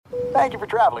Thank you for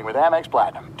traveling with Amex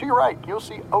Platinum. To your right, you'll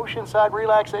see oceanside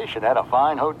relaxation at a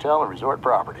fine hotel and resort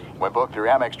property. When booked through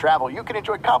Amex Travel, you can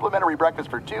enjoy complimentary breakfast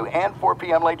for 2 and 4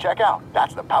 p.m. late checkout.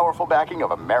 That's the powerful backing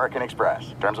of American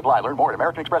Express. Terms apply. Learn more at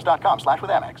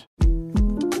americanexpress.com/withAmex.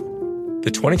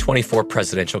 The 2024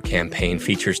 presidential campaign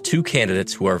features two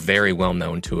candidates who are very well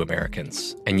known to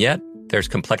Americans. And yet, there's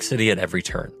complexity at every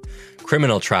turn.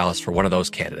 Criminal trials for one of those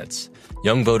candidates.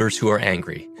 Young voters who are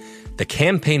angry. The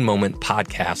Campaign Moment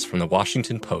podcast from the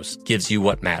Washington Post gives you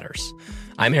what matters.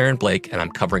 I'm Aaron Blake, and I'm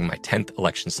covering my 10th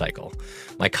election cycle.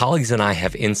 My colleagues and I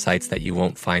have insights that you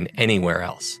won't find anywhere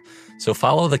else. So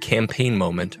follow The Campaign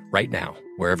Moment right now,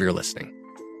 wherever you're listening.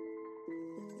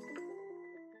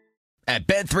 At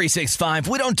Bet365,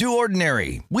 we don't do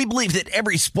ordinary. We believe that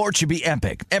every sport should be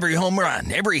epic. Every home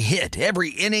run, every hit,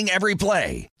 every inning, every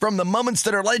play. From the moments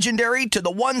that are legendary to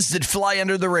the ones that fly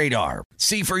under the radar.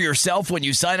 See for yourself when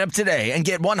you sign up today and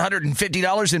get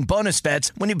 $150 in bonus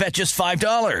bets when you bet just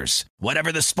 $5.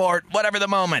 Whatever the sport, whatever the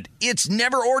moment, it's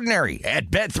never ordinary at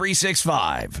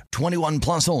Bet365. 21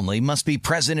 plus only. Must be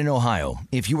present in Ohio.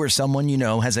 If you or someone you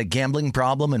know has a gambling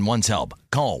problem and wants help,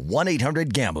 call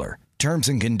 1-800-GAMBLER. Terms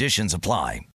and conditions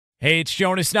apply. Hey, it's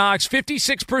Jonas Knox.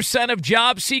 56% of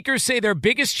job seekers say their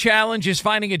biggest challenge is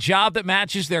finding a job that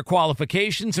matches their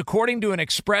qualifications, according to an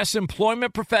Express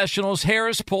Employment Professionals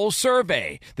Harris Poll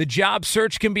survey. The job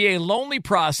search can be a lonely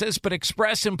process, but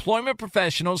Express Employment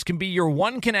Professionals can be your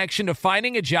one connection to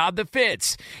finding a job that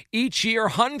fits. Each year,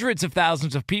 hundreds of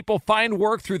thousands of people find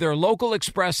work through their local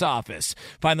Express office.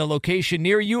 Find the location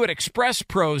near you at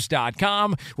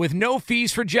expresspros.com. With no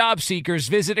fees for job seekers,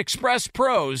 visit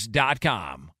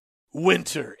expresspros.com.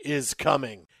 Winter is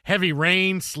coming. Heavy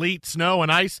rain, sleet, snow, and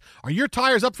ice. Are your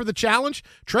tires up for the challenge?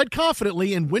 Tread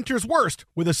confidently in winter's worst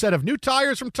with a set of new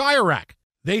tires from Tire Rack.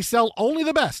 They sell only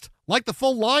the best, like the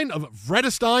full line of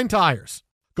Vredestein tires.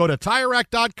 Go to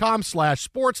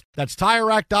TireRack.com/sports. That's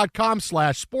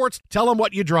TireRack.com/sports. Tell them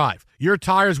what you drive. Your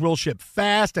tires will ship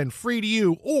fast and free to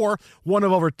you or one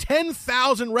of over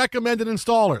 10,000 recommended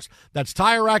installers. That's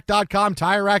TireRack.com,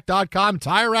 TireRack.com,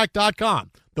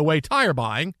 TireRack.com. The way tire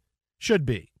buying should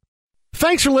be.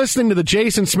 Thanks for listening to the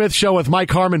Jason Smith Show with Mike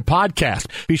Harmon podcast.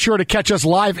 Be sure to catch us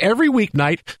live every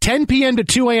weeknight, 10 p.m. to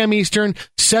 2 a.m. Eastern,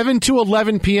 7 to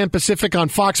 11 p.m. Pacific on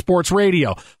Fox Sports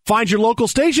Radio. Find your local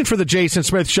station for the Jason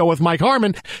Smith Show with Mike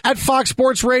Harmon at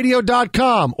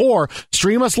foxsportsradio.com or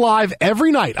stream us live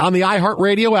every night on the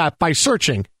iHeartRadio app by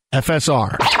searching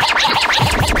FSR. Now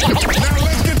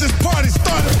let's get this party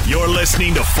started. You're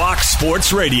listening to Fox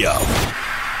Sports Radio.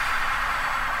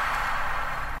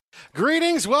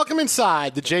 Greetings, welcome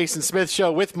inside the Jason Smith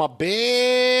Show with my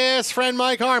best friend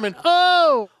Mike Harmon.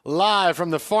 Oh! Live from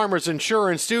the Farmers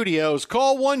Insurance Studios.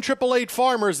 Call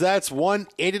 1-888-FARMERS. That's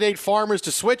 1-888-FARMERS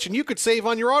to switch, and you could save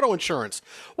on your auto insurance.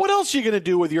 What else are you going to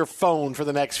do with your phone for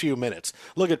the next few minutes?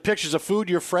 Look at pictures of food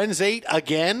your friends ate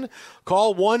again?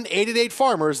 Call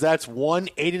 1-888-FARMERS. That's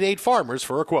 1-888-FARMERS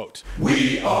for a quote.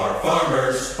 We are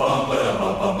farmers. Bum, ba-dum,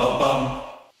 bum, bum, bum, bum.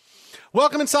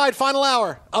 Welcome inside, final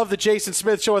hour of the Jason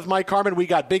Smith Show with Mike Harmon. We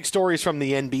got big stories from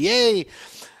the NBA.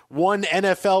 One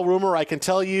NFL rumor I can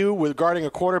tell you regarding a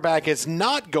quarterback is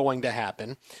not going to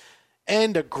happen.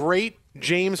 And a great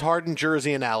James Harden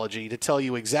jersey analogy to tell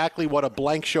you exactly what a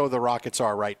blank show the Rockets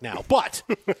are right now. But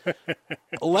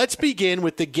let's begin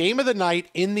with the game of the night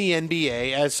in the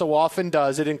NBA. As so often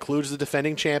does, it includes the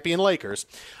defending champion Lakers.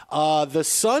 The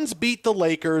Suns beat the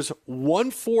Lakers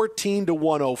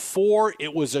 114-104.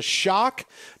 It was a shock.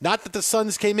 Not that the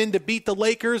Suns came in to beat the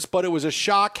Lakers, but it was a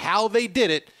shock how they did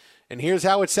it. And here's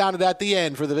how it sounded at the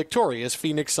end for the victorious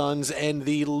Phoenix Suns and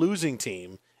the losing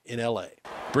team in L.A.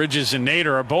 Bridges and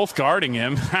Nader are both guarding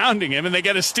him, hounding him, and they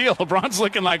get a steal. LeBron's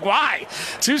looking like, why?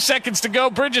 2 seconds to go.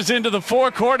 Bridges into the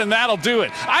forecourt, and that'll do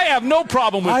it. I have no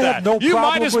problem with that. You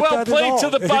might as well play to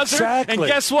the buzzer. Exactly. And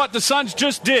guess what? The Suns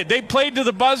just did. They played to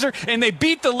the buzzer, and they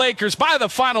beat the Lakers by the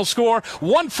final score,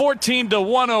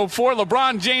 114-104.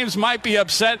 LeBron James might be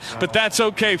upset, but that's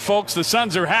okay, folks. The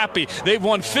Suns are happy. They've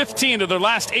won 15 of their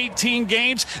last 18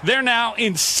 games. They're now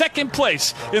in second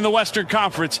place in the Western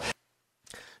Conference.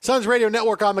 Suns Radio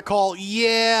Network on the call.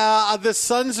 Yeah, the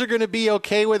Suns are going to be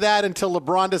okay with that until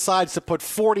LeBron decides to put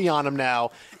 40 on them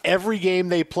now every game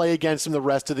they play against him the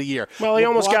rest of the year. Well, he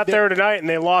almost got there tonight, and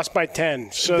they lost by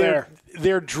 10. So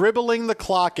They're dribbling the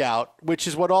clock out, which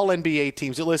is what all NBA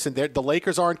teams do. Listen, the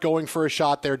Lakers aren't going for a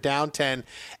shot. They're down 10,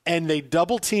 and they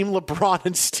double-team LeBron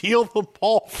and steal the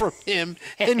ball from him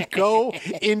and go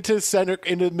into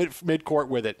midcourt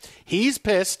with it. He's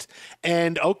pissed,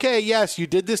 and okay, yes, you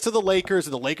did this to the Lakers,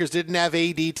 and the Lakers didn't have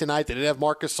AD tonight. They didn't have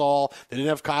Marc Gasol. They didn't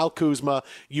have Kyle Kuzma.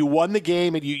 You won the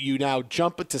game, and you now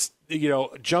jump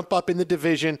up in the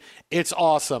division. It's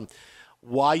awesome.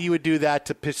 Why you would do that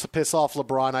to piss off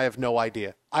LeBron, I have no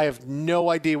idea. I have no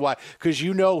idea why. Because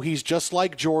he's just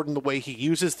like Jordan, the way he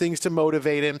uses things to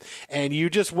motivate him. And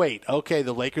you just wait. Okay,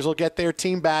 the Lakers will get their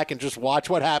team back and just watch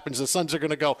what happens. The Suns are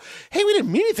going to go, hey, we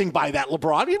didn't mean anything by that,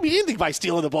 LeBron. We didn't mean anything by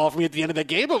stealing the ball from you at the end of the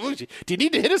game. Do you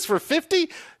need to hit us for 50?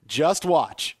 Just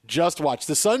watch. Just watch.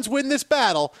 The Suns win this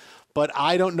battle, but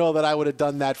I don't know that I would have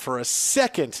done that for a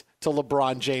second to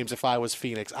LeBron James if I was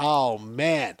Phoenix. Oh,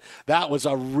 man, that was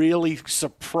a really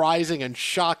surprising and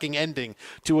shocking ending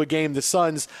to a game. The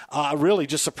Suns really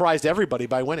just surprised everybody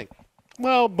by winning.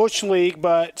 Well, Bush League,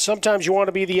 but sometimes you want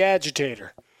to be the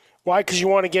agitator. Why? Because you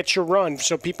want to get your run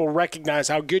so people recognize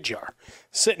how good you are.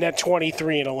 Sitting at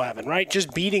 23-11, right?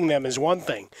 Just beating them is one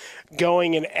thing.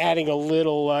 Going and adding a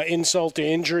little insult to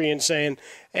injury and saying,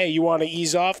 hey, you want to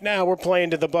ease off? Now we're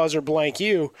playing to the buzzer blank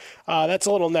you. That's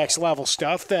a little next level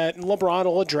stuff that LeBron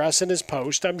will address in his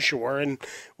post, I'm sure. And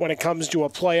when it comes to a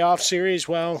playoff series,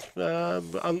 well,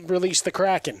 release the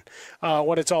Kraken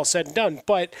when it's all said and done.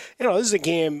 But, this is a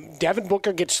game. Devin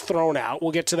Booker gets thrown out.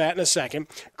 We'll get to that in a second.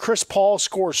 Chris Paul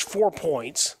scores 4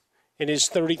 points in his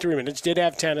 33 minutes, did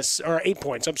have 8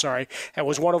 points, and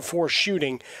was 1 of 4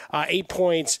 shooting, 8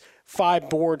 points, 5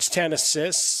 boards, 10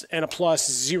 assists, and a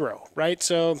 +0, right?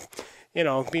 So,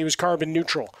 he was carbon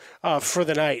neutral for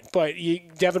the night. But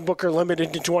Devin Booker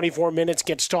limited to 24 minutes,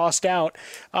 gets tossed out.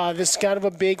 This is kind of a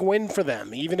big win for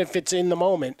them. Even if it's in the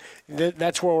moment,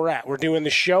 that's where we're at. We're doing the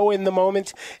show in the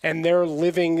moment, and they're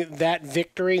living that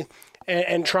victory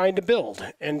and trying to build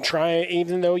and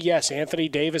even though, yes, Anthony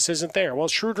Davis isn't there. Well,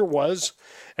 Schroeder was,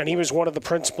 and he was one of the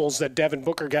principles that Devin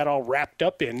Booker got all wrapped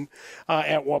up in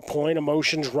at what point,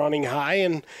 emotions running high.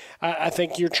 And I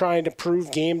think you're trying to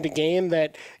prove game to game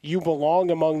that you belong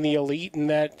among the elite and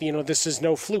that, this is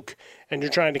no fluke. And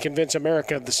you're trying to convince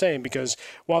America of the same because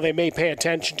while they may pay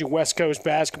attention to West Coast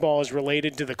basketball as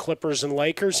related to the Clippers and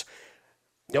Lakers,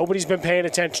 nobody's been paying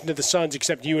attention to the Suns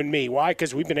except you and me. Why?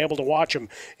 Because we've been able to watch them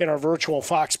in our virtual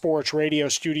Fox Sports radio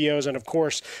studios and, of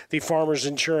course, the Farmers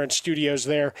Insurance studios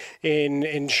there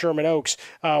in Sherman Oaks,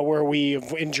 where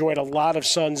we've enjoyed a lot of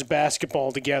Suns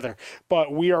basketball together.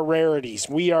 But we are rarities.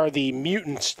 We are the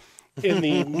mutants in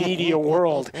the media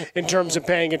world in terms of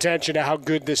paying attention to how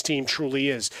good this team truly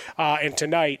is. And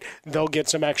tonight, they'll get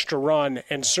some extra run,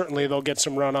 and certainly they'll get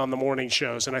some run on the morning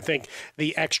shows. And I think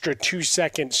the extra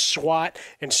 2-second swat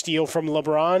and steal from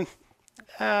LeBron,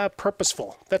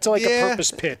 purposeful. That's like a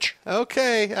purpose pitch.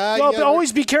 Okay.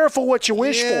 Always be careful what you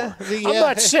wish for. I'm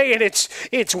not saying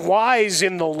it's wise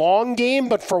in the long game,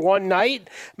 but for one night,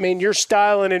 you're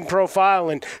styling and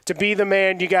profiling. To be the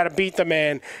man, you got to beat the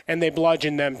man, and they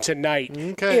bludgeon them tonight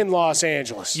in Los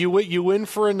Angeles. You win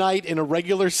for a night in a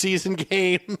regular season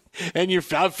game, and you're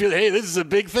feeling, hey, this is a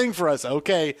big thing for us.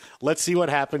 Okay, let's see what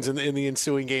happens in the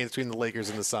ensuing games between the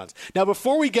Lakers and the Suns. Now,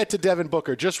 before we get to Devin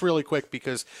Booker, just really quick,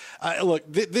 because, look,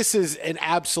 this is an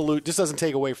absolute – this doesn't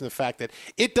take away from the fact that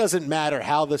it doesn't matter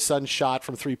how the Suns shot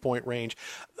from three-point range.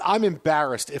 I'm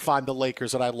embarrassed if I'm the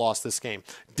Lakers that I lost this game.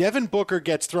 Devin Booker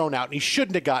gets thrown out, and he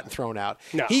shouldn't have gotten thrown out.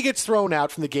 No. He gets thrown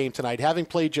out from the game tonight, having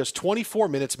played just 24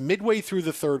 minutes midway through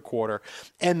the third quarter,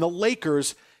 and the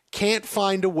Lakers can't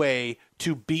find a way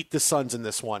to beat the Suns in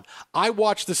this one. I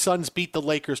watched the Suns beat the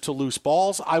Lakers to loose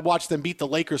balls. I watched them beat the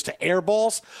Lakers to air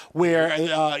balls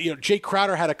where Jay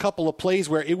Crowder had a couple of plays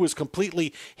where it was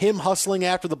completely him hustling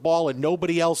after the ball and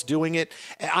nobody else doing it.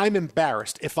 I'm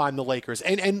embarrassed if I'm the Lakers.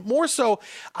 And more so,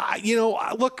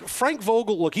 look, Frank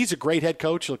Vogel, he's a great head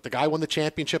coach. Look, the guy won the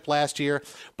championship last year,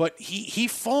 but he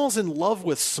falls in love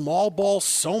with small ball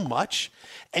so much.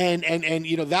 And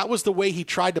that was the way he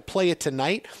tried to play it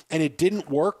tonight, and it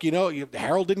didn't work.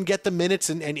 Harold didn't get the minutes,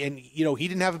 and he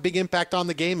didn't have a big impact on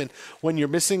the game. And when you're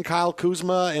missing Kyle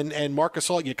Kuzma and Marc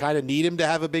Gasol, you kind of need him to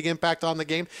have a big impact on the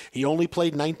game. He only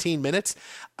played 19 minutes.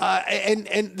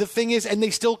 And the thing is, and they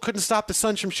still couldn't stop the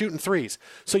Suns from shooting threes.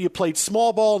 So you played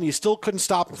small ball, and you still couldn't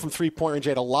stop them from three-point range.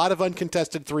 They had a lot of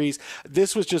uncontested threes.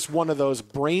 This was just one of those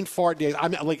brain fart days.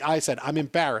 Like I said, I'm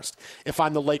embarrassed if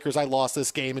I'm the Lakers. I lost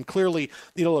this game, and clearly,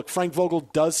 look, Frank Vogel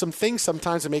does some things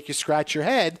sometimes to make you scratch your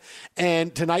head.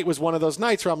 And tonight was one of of those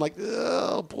nights where I'm like,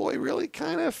 oh, boy, really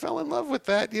kind of fell in love with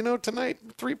that, tonight,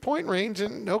 3-point range.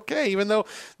 And, okay, even though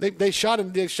they shot at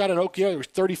Okie,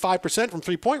 35% from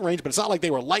 3-point range, but it's not like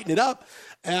they were lighting it up.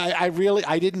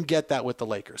 I didn't get that with the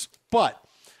Lakers. But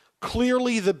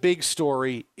clearly the big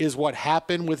story is what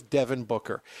happened with Devin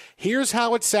Booker. Here's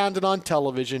how it sounded on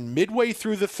television midway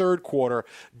through the third quarter.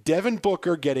 Devin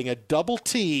Booker getting a double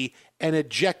T and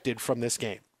ejected from this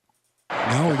game.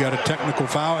 No, we got a technical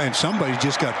foul, and somebody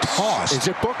just got tossed. Is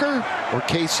it Booker or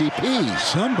KCP?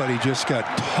 Somebody just got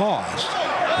tossed.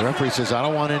 The referee says, I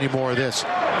don't want any more of this.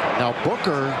 Now,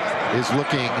 Booker is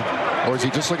looking, or is he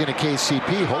just looking at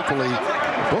KCP? Hopefully,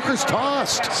 Booker's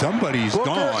tossed. Somebody's Booker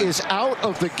gone. Booker is out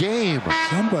of the game.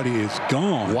 Somebody is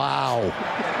gone. Wow.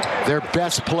 Their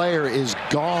best player is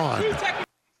gone.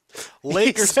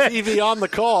 Lakers TV on the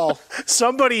call.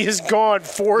 Somebody is gone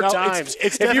four times.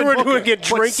 It's if you were Booker, doing a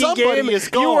drinking game,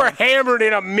 you were hammered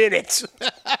in a minute.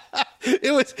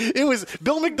 It was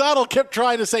Bill McDonald kept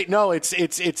trying to say, no,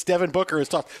 it's Devin Booker is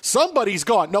tough. Somebody's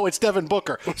gone. No, it's Devin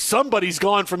Booker. Somebody's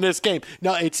gone from this game.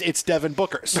 No, it's Devin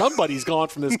Booker. Somebody's gone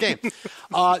from this game.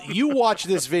 You watch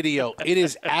this video. It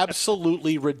is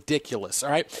absolutely ridiculous.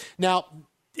 All right. Now,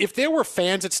 if there were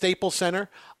fans at Staples Center,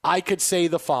 I could say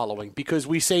the following, because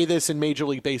we say this in Major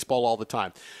League Baseball all the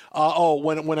time.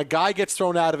 When a guy gets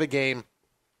thrown out of a game,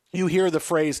 you hear the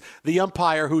phrase, the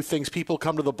umpire who thinks people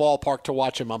come to the ballpark to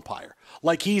watch him umpire.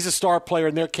 Like he's a star player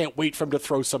and they can't wait for him to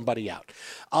throw somebody out.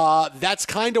 That's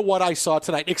kind of what I saw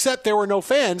tonight, except there were no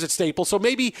fans at Staples, so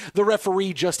maybe the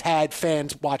referee just had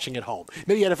fans watching at home.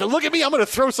 Maybe he had look at me, I'm going to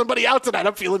throw somebody out tonight.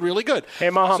 I'm feeling really good.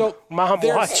 Hey, Mom,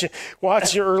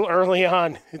 watch early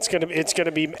on. It's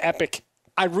gonna be epic.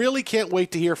 I really can't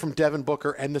wait to hear from Devin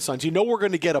Booker and the Suns. We're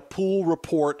going to get a pool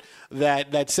report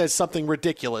that says something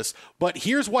ridiculous. But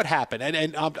here's what happened.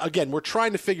 And again, we're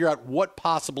trying to figure out what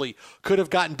possibly could have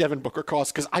gotten Devin Booker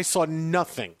cost, because I saw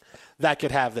nothing that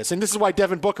could have this. And this is why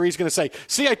Devin Booker, he's going to say,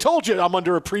 see, I told you I'm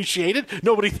underappreciated.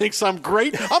 Nobody thinks I'm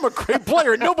great. I'm a great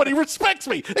player, and nobody respects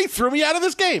me. They threw me out of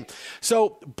this game.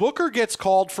 So Booker gets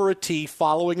called for a tee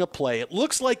following a play. It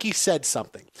looks like he said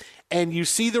something. And you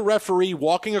see the referee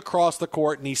walking across the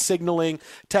court, and he's signaling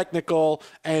technical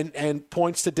and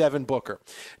points to Devin Booker.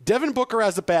 Devin Booker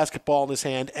has a basketball in his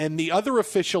hand, and the other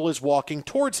official is walking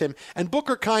towards him, and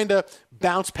Booker kind of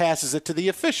bounce passes it to the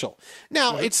official.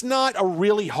 Now, It's not a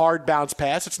really hard bounce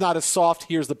pass. It's not a soft,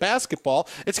 here's the basketball.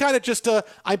 It's kind of just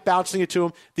I'm bouncing it to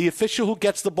him. The official who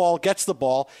gets the ball gets the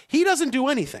ball. He doesn't do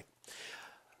anything.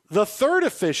 The third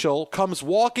official comes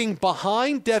walking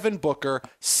behind Devin Booker,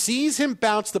 sees him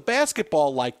bounce the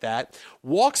basketball like that,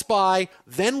 walks by,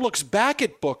 then looks back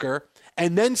at Booker,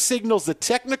 and then signals the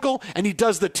technical, and he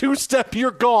does the two-step,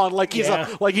 you're gone, like he's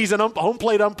an home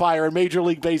plate umpire in Major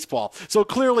League Baseball. So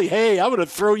clearly, hey, I'm going to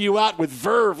throw you out with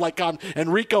verve like on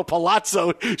Enrico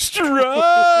Palazzo.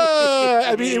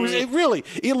 I mean,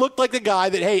 it looked like the guy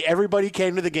that, hey, everybody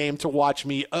came to the game to watch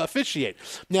me officiate.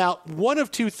 Now, one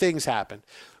of two things happened.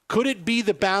 Could it be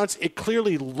the bounce? It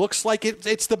clearly looks like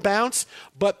it's the bounce,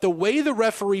 but the way the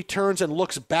referee turns and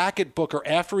looks back at Booker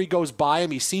after he goes by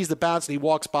him, he sees the bounce and he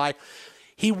walks by,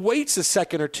 he waits a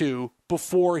second or two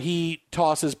before he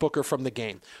tosses Booker from the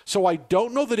game. So I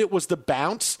don't know that it was the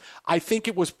bounce. I think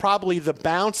it was probably the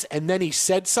bounce, and then he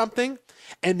said something,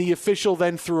 and the official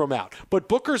then threw him out. But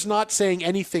Booker's not saying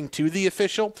anything to the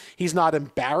official. He's not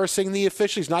embarrassing the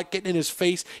official. He's not getting in his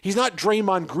face. He's not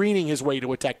Draymond Greening his way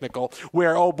to a technical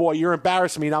where, oh boy, you're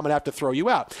embarrassing me and I'm going to have to throw you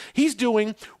out. He's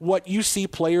doing what you see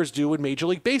players do in Major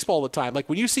League Baseball all the time. Like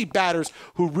when you see batters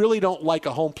who really don't like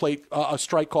a home plate, a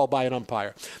strike call by an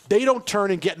umpire, they don't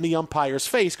turn and get in the umpire's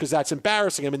face because that's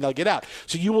embarrassing them and they'll get out.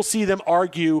 So you will see them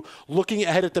argue looking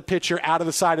ahead at the pitcher out of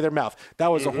the side of their mouth.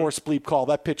 That was a horse bleep call.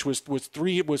 That pitch was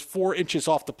 4 inches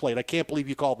off the plate. I can't believe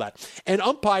you called that. And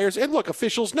umpires, and look,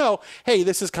 officials know, hey,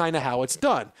 this is kind of how it's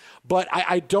done. But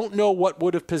I don't know what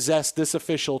would have possessed this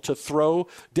official to throw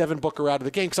Devin Booker out of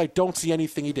the game, because I don't see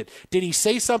anything he did. Did he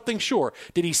say something? Sure.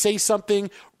 Did he say something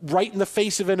right in the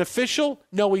face of an official?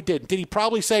 No, he didn't. Did he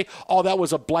probably say, oh, that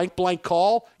was a blank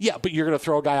call? Yeah, but you're going to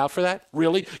throw a guy out for that?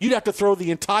 Really? You'd have to throw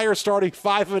the entire starting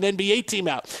five of an NBA team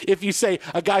out if you say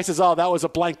a guy says, oh, that was a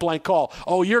blank call.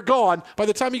 Oh, you're gone. By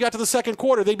the time you got to the second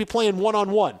quarter, they'd be playing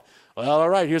one-on-one. Well, all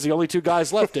right, here's the only two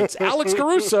guys left. It's Alex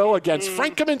Caruso against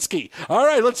Frank Kaminsky. All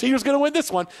right, let's see who's going to win this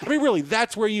one. I mean, really,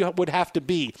 that's where you would have to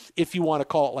be if you want to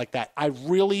call it like that. I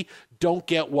really don't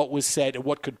get what was said and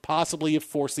what could possibly have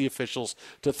forced the officials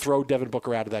to throw Devin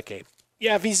Booker out of that game.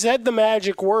 Yeah, if he said the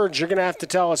magic words, you're going to have to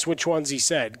tell us which ones he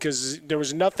said, because there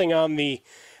was nothing on the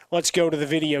let's go to the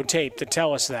videotape to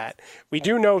tell us that. We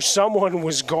do know someone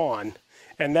was gone.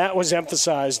 And that was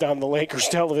emphasized on the Lakers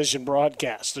television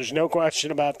broadcast. There's no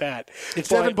question about that. It's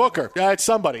Devin Booker. It's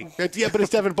somebody. But it's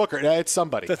Devin Booker. It's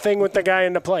somebody. The thing with the guy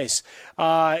in the place.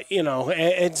 That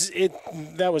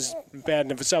was bad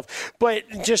in of itself. But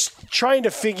just trying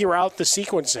to figure out the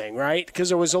sequencing, right? Because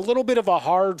there was a little bit of a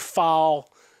hard foul,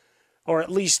 or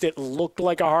at least it looked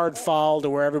like a hard foul to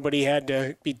where everybody had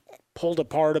to be pulled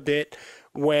apart a bit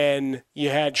when you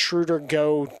had Schroeder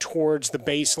go towards the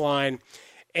baseline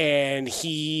and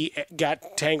he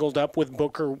got tangled up with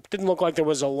Booker. Didn't look like there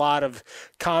was a lot of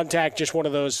contact, just one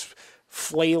of those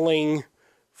flailing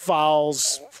foul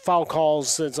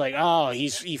calls. It's like,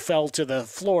 he fell to the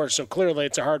floor, so clearly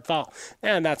it's a hard foul.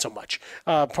 Not so much.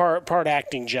 Part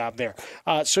acting job there.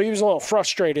 So he was a little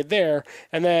frustrated there,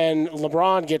 and then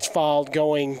LeBron gets fouled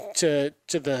going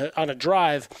on a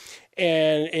drive,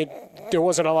 and there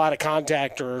wasn't a lot of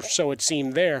contact, or so it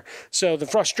seemed there. So the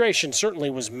frustration certainly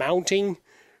was mounting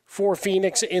for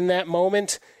Phoenix in that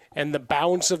moment, and the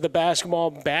bounce of the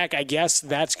basketball back, I guess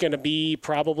that's going to be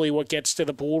probably what gets to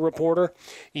the pool reporter.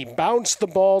 He bounced the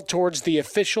ball towards the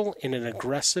official in an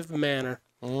aggressive manner.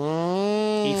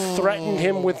 He threatened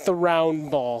him with the round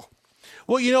ball.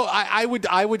 Well,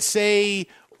 I would say,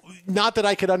 not that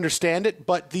I could understand it,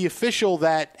 but the official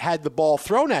that had the ball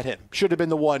thrown at him should have been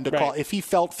the one to call if he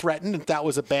felt threatened, if that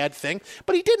was a bad thing.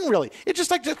 But he didn't really. It's just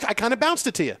like, I kind of bounced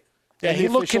it to you. Yeah, he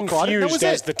looked confused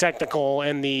as the technical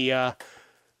and the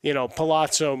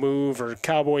Palazzo move or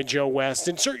Cowboy Joe West.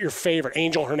 Insert your favorite,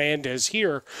 Angel Hernandez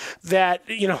here, that,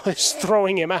 is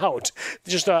throwing him out.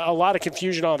 Just a lot of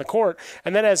confusion on the court.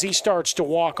 And then as he starts to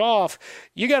walk off,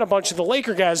 you got a bunch of the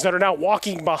Laker guys that are now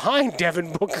walking behind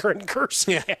Devin Booker and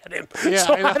cursing at him. Yeah,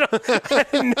 so I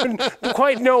didn't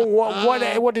quite know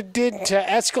what it did to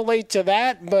escalate to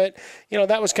that, but,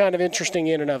 that was kind of interesting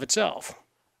in and of itself.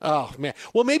 Oh, man.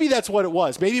 Well, maybe that's what it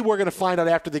was. Maybe we're going to find out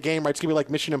after the game, right? It's going to be like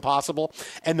Mission Impossible,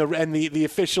 and the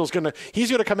official's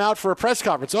he's going to come out for a press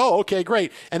conference. Oh, okay,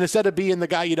 great. And instead of being the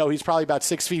guy, he's probably about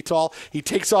 6 feet tall, he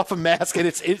takes off a mask, and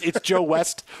it's Joe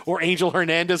West or Angel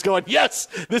Hernandez going, yes,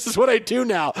 this is what I do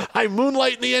now. I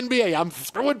moonlight in the NBA. I'm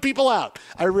throwing people out.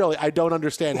 I don't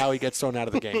understand how he gets thrown out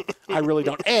of the game. I really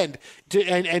don't. And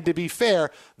to be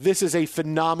fair, this is a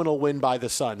phenomenal win by the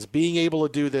Suns. Being able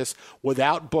to do this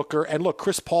without Booker. And look,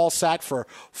 Chris Paul sat for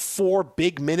 4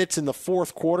 big minutes in the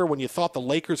fourth quarter when you thought the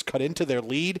Lakers cut into their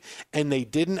lead, and they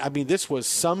didn't. I mean, this was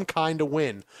some kind of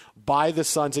win by the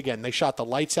Suns. Again, they shot the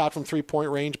lights out from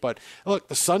three-point range, but look,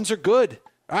 the Suns are good.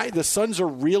 All right, the Suns are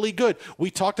really good.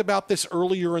 We talked about this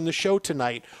earlier in the show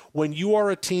tonight. When you are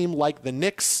a team like the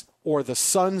Knicks or the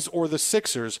Suns or the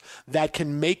Sixers that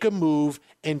can make a move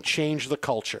and change the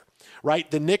culture,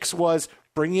 right? The Knicks was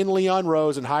bringing in Leon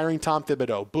Rose and hiring Tom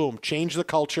Thibodeau. Boom, change the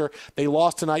culture. They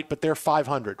lost tonight, but they're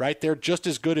 500, right? They're just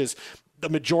as good as the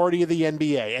majority of the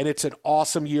NBA, and it's an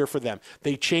awesome year for them.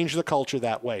 They changed the culture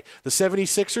that way. The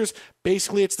 76ers,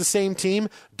 basically it's the same team.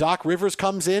 Doc Rivers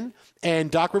comes in,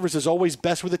 and Doc Rivers is always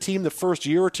best with a team the first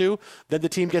year or two. Then the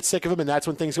team gets sick of him, and that's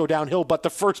when things go downhill. But the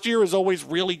first year is always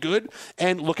really good,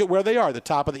 and look at where they are, the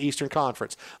top of the Eastern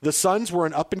Conference. The Suns were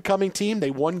an up-and-coming team.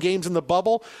 They won games in the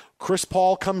bubble. Chris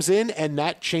Paul comes in, and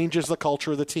that changes the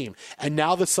culture of the team. And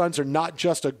now the Suns are not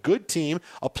just a good team,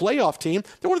 a playoff team.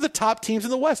 They're one of the top teams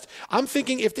in the West. I'm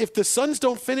thinking if the Suns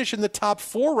don't finish in the top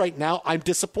 4 right now, I'm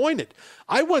disappointed.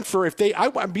 I went for beginning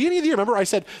of the year, remember I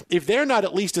said, if they're not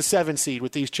at least a 7 seed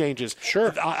with these changes,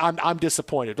 sure, I'm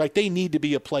disappointed. Like, they need to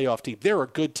be a playoff team. They're a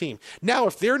good team. Now,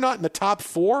 if they're not in the top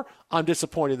 4, I'm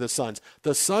disappointed in the Suns.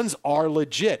 The Suns are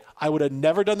legit. I would have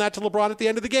never done that to LeBron at the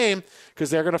end of the game because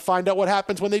they're going to find out what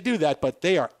happens when they do that, but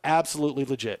they are absolutely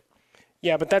legit.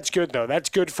 Yeah, but that's good, though. That's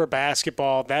good for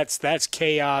basketball. That's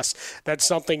chaos. That's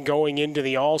something going into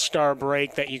the All-Star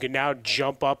break that you can now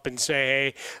jump up and say,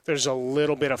 hey, there's a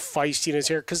little bit of feistiness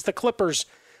here. Because the Clippers,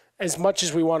 as much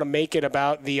as we want to make it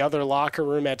about the other locker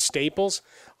room at Staples,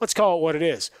 let's call it what it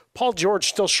is. Paul George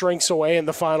still shrinks away in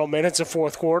the final minutes of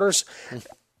fourth quarters.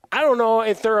 I don't know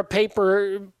if they're a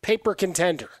paper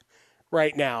contender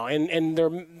right now, and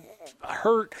they're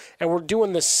hurt, and we're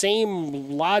doing the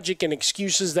same logic and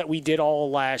excuses that we did all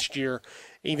last year,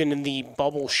 even in the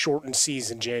bubble-shortened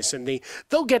season, Jason.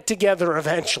 They'll get together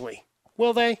eventually.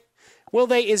 Will they? Will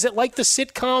they? Is it like the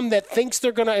sitcom that thinks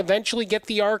they're going to eventually get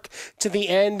the arc to the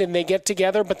end and they get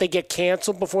together, but they get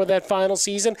canceled before that final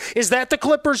season? Is that the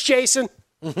Clippers, Jason?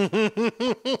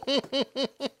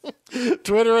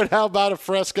 Twitter at How About a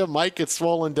Fresca, Mike at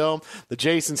Swollen Dome, the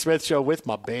Jason Smith Show with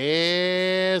my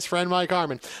best friend Mike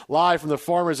Harmon, live from the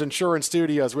Farmers Insurance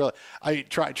Studios. Really, I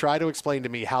try to explain to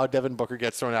me how Devin Booker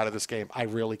gets thrown out of this game. I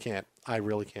really can't. I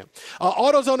really can't.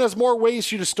 AutoZone has more ways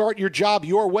for you to start your job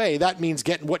your way. That means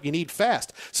getting what you need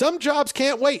fast. Some jobs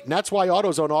can't wait, and that's why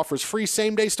AutoZone offers free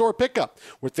same-day store pickup.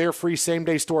 With their free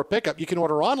same-day store pickup, you can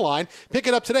order online, pick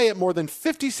it up today at more than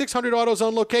 5,600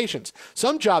 AutoZone locations.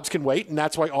 Some jobs can wait, and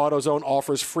that's why AutoZone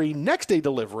offers free next-day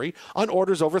delivery on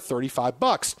orders over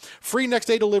 $35. Free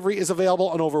next-day delivery is available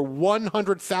on over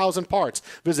 100,000 parts.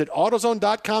 Visit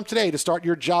AutoZone.com today to start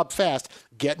your job fast.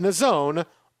 Get in the zone.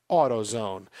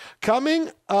 AutoZone.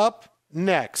 Coming up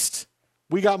next,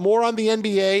 we got more on the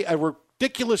NBA, a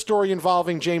ridiculous story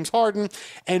involving James Harden,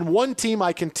 and one team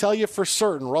I can tell you for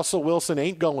certain Russell Wilson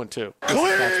ain't going to.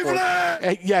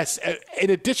 Cleveland! Yes, in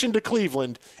addition to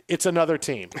Cleveland, it's another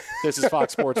team. This is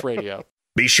Fox Sports Radio.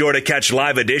 Be sure to catch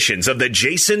live editions of The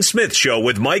Jason Smith Show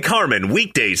with Mike Harmon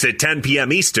weekdays at 10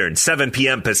 p.m. Eastern, 7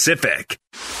 p.m. Pacific.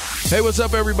 Hey, what's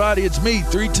up, everybody? It's me,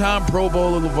 three-time Pro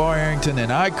Bowler LeVar Arrington,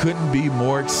 and I couldn't be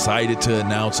more excited to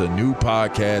announce a new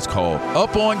podcast called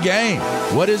Up On Game.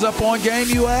 What is Up On Game,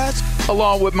 you ask?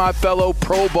 Along with my fellow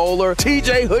Pro Bowler,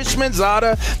 TJ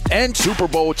Hushmanzada, and Super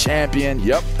Bowl champion,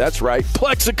 yep, that's right,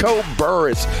 Plexico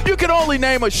Burress. You can only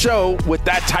name a show with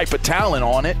that type of talent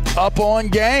on it, Up On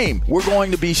Game. We're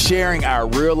going to be sharing our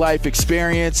real-life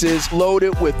experiences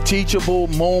loaded with teachable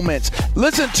moments.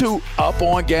 Listen to Up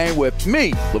On Game with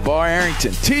me, LeVar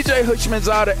Arrington, TJ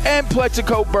Hushmanzada, and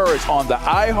Plexico Burress on the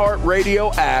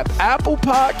iHeartRadio app, Apple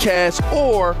Podcasts,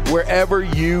 or wherever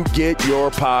you get your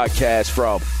podcasts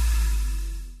from.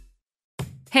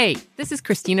 Hey, this is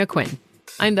Christina Quinn.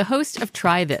 I'm the host of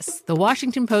Try This, the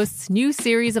Washington Post's new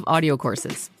series of audio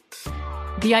courses.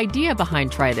 The idea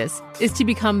behind Try This is to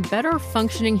become better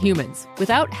functioning humans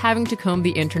without having to comb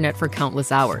the internet for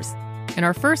countless hours. In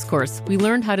our first course, we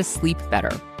learned how to sleep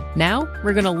better. Now,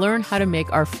 we're going to learn how to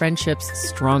make our friendships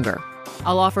stronger.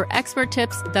 I'll offer expert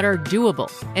tips that are doable,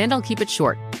 and I'll keep it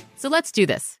short. So let's do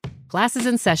this. Class is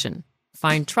in session.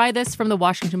 Find Try This from the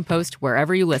Washington Post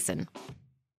wherever you listen.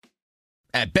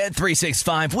 At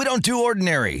Bet365, we don't do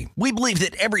ordinary. We believe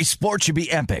that every sport should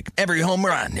be epic. Every home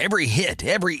run, every hit,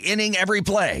 every inning, every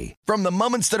play. From the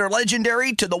moments that are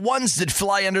legendary to the ones that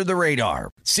fly under the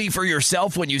radar. See for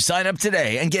yourself when you sign up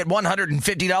today and get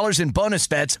 $150 in bonus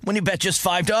bets when you bet just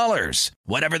 $5.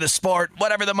 Whatever the sport,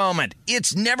 whatever the moment,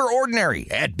 it's never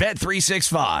ordinary at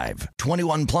Bet365.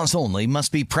 21 plus only.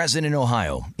 Must be present in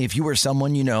Ohio. If you or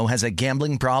someone you know has a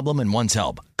gambling problem and wants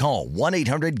help, call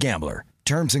 1-800-GAMBLER.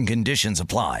 Terms and conditions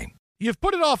apply. You've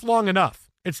put it off long enough.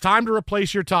 It's time to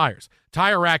replace your tires.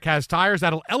 Tire Rack has tires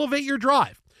that'll elevate your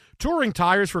drive. Touring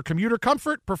tires for commuter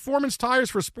comfort, performance tires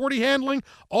for sporty handling,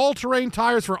 all-terrain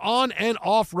tires for on- and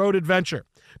off-road adventure.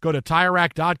 Go to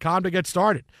TireRack.com to get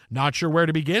started. Not sure where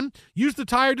to begin? Use the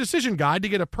Tire Decision Guide to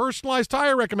get a personalized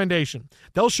tire recommendation.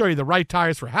 They'll show you the right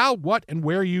tires for how, what, and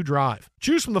where you drive.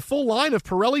 Choose from the full line of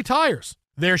Pirelli tires.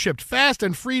 They're shipped fast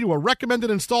and free to a recommended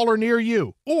installer near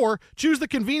you. Or choose the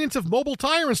convenience of mobile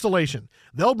tire installation.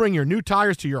 They'll bring your new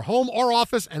tires to your home or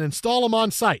office and install them on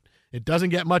site. It doesn't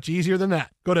get much easier than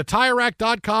that. Go to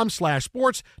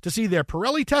TireRack.com/sports to see their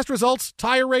Pirelli test results,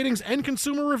 tire ratings, and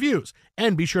consumer reviews.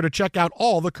 And be sure to check out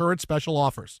all the current special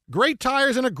offers. Great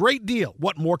tires and a great deal.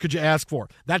 What more could you ask for?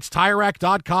 That's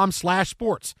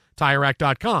TireRack.com/sports.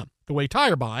 TireRack.com, the way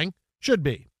tire buying should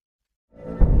be.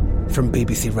 From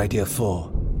BBC Radio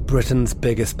 4, Britain's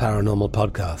biggest paranormal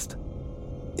podcast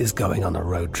is going on a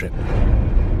road trip.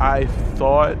 I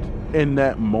thought in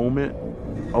that moment,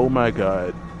 oh my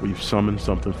God, we've summoned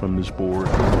something from this board.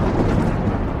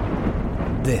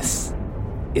 This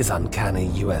is Uncanny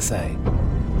USA.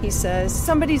 He says,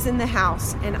 somebody's in the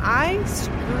house, and I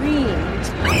screamed.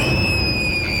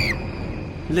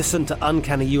 Listen to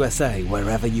Uncanny USA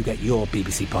wherever you get your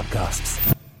BBC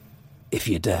podcasts, if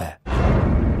you dare.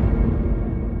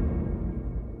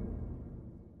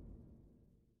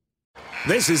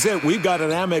 This is it. We've got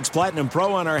an Amex Platinum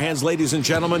Pro on our hands, ladies and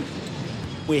gentlemen.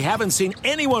 We haven't seen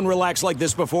anyone relax like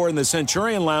this before in the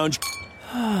Centurion Lounge.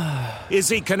 Is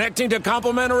he connecting to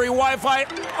complimentary Wi-Fi?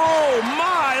 Oh,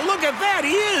 my! Look at that!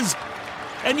 He is!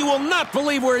 And you will not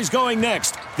believe where he's going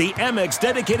next. The Amex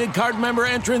dedicated card member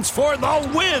entrance for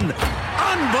the win!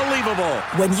 Unbelievable!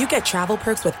 When you get travel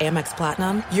perks with Amex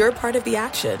Platinum, you're part of the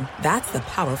action. That's the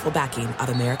powerful backing of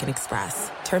American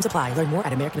Express. Terms apply. Learn more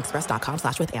at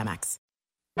americanexpress.com/withAmex.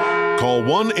 Call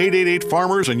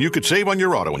 1-888-FARMERS and you could save on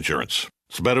your auto insurance.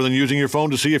 It's better than using your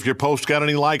phone to see if your post got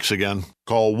any likes again.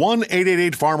 Call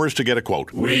 1-888-FARMERS to get a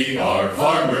quote. We are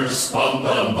farmers. Bum,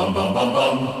 bum, bum, bum, bum,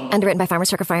 bum. Underwritten by Farmers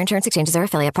Circle Fire Insurance Exchanges or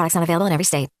affiliate. Products not available in every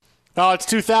state. Oh, it's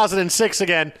 2006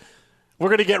 again. We're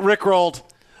going to get rickrolled.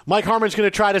 Mike Harmon's going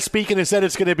to try to speak, and instead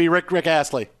it's going to be Rick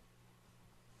Astley.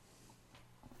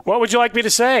 What would you like me to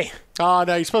say? Oh,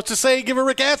 no, you're supposed to say, give a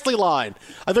Rick Astley line.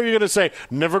 I thought you were going to say,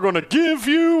 never going to give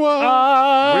you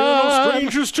up. We're no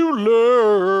strangers to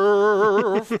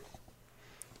love.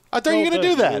 I thought you were going to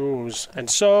do that. And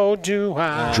so do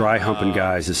I. Dry humping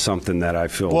guys is something that I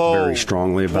feel very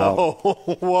strongly about.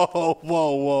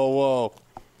 Whoa.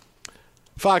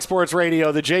 Fox Sports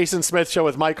Radio, the Jason Smith Show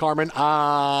with Mike Harmon.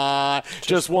 I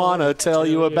just want to tell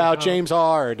you about James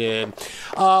Harden.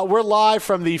 We're live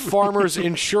from the Farmers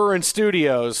Insurance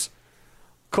Studios.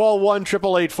 Call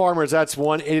 1-888-FARMERS. That's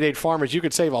 1-888-FARMERS. You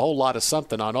could save a whole lot of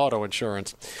something on auto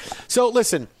insurance. So,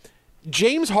 listen,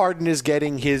 James Harden is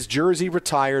getting his jersey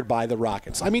retired by the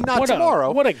Rockets. I mean, not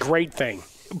tomorrow. What a great thing.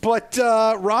 But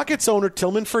Rockets owner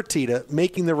Tillman Fertitta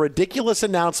making the ridiculous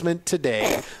announcement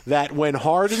today that when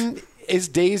Harden his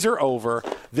days are over,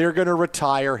 they're going to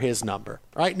retire his number.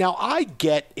 Right now, I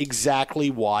get exactly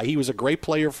why. He was a great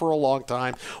player for a long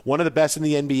time, one of the best in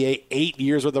the NBA, 8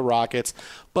 years with the Rockets.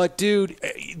 But, dude,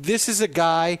 this is a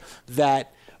guy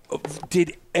that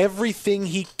did everything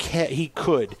he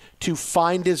could to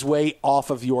find his way off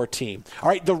of your team. All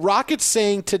right, the Rockets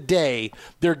saying today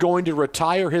they're going to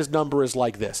retire his number is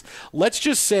like this. Let's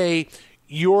just say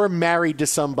you're married to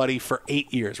somebody for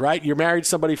 8 years, right? You're married to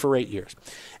somebody for 8 years.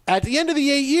 At the end of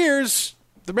the 8 years,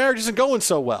 the marriage isn't going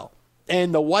so well.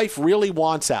 And the wife really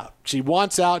wants out. She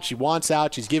wants out.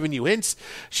 She's giving you hints.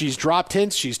 She's dropped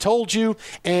hints. She's told you.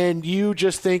 And you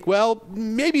just think, well,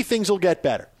 maybe things will get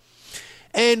better.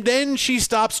 And then she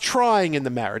stops trying in the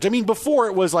marriage. I mean, before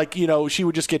it was like, she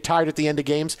would just get tired at the end of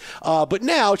games. But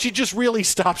now she just really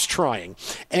stops trying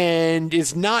and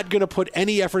is not going to put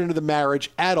any effort into the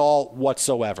marriage at all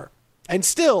whatsoever. And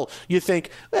still, you think,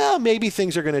 well, maybe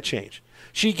things are going to change.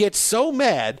 She gets so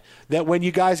mad that when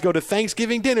you guys go to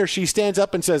Thanksgiving dinner, she stands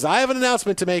up and says, I have an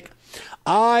announcement to make.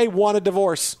 I want a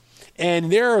divorce.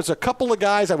 And there's a couple of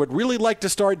guys I would really like to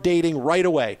start dating right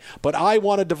away. But I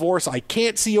want a divorce. I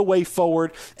can't see a way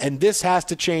forward. And this has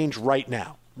to change right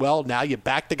now. Well, now you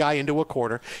back the guy into a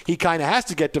corner. He kind of has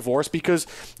to get divorced because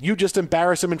you just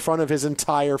embarrass him in front of his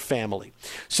entire family.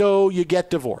 So you get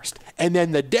divorced. And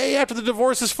then the day after the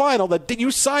divorce is final, that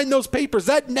you sign those papers,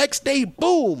 that next day,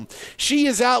 boom, she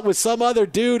is out with some other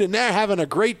dude and they're having a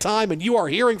great time and you are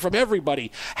hearing from everybody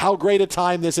how great a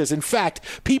time this is. In fact,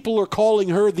 people are calling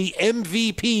her the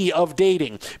MVP of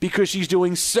dating because she's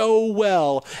doing so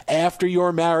well after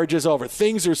your marriage is over.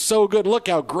 Things are so good. Look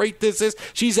how great this is.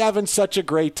 She's having such a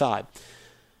great time.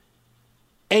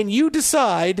 And you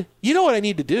decide, you know what I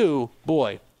need to do?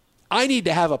 Boy, I need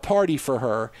to have a party for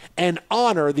her and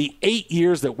honor the 8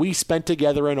 years that we spent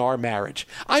together in our marriage.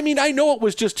 I mean, I know it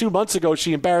was just 2 months ago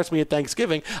she embarrassed me at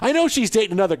Thanksgiving. I know she's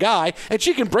dating another guy, and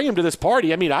she can bring him to this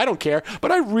party. I mean, I don't care.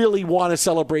 But I really want to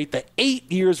celebrate the 8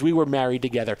 years we were married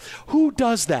together. Who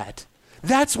does that?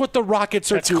 That's what the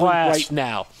Rockets are doing right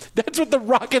now. That's what the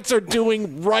Rockets are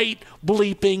doing right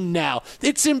bleeping now.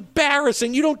 It's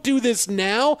embarrassing. You don't do this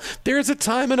now. There's a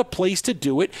time and a place to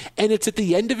do it, and it's at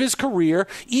the end of his career.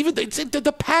 Even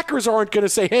the Packers aren't going to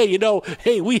say, hey,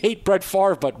 we hate Brett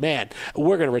Favre, but man,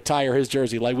 we're going to retire his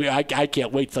jersey. I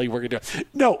can't wait till we're going to do it.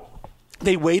 No.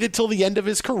 They waited till the end of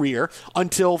his career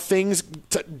until things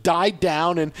died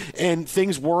down and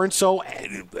things weren't so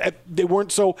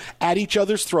at each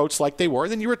other's throats like they were.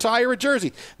 And then you retire a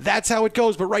jersey. That's how it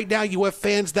goes. But right now you have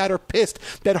fans that are pissed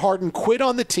that Harden quit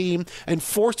on the team and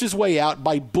forced his way out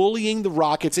by bullying the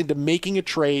Rockets into making a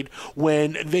trade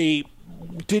when they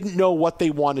didn't know what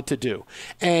they wanted to do.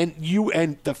 And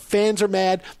the fans are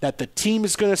mad that the team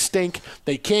is going to stink.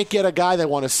 They can't get a guy they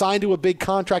want to sign to a big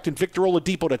contract in Victor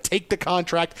Oladipo to take the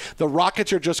contract. The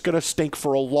Rockets are just going to stink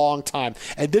for a long time.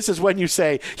 And this is when you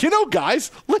say,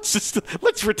 guys,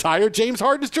 let's retire James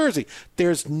Harden's jersey.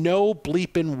 There's no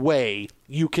bleeping way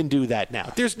you can do that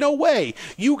now. There's no way.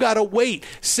 You got to wait.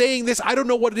 Saying this, I don't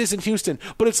know what it is in Houston,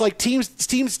 but it's like teams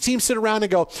sit around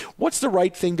and go, what's the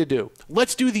right thing to do?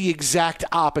 Let's do the exact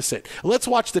opposite. Let's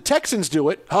watch the Texans do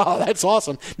it. Oh, that's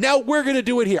awesome. Now we're going to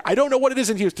do it here. I don't know what it is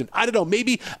in Houston. I don't know.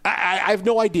 Maybe I have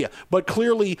no idea. But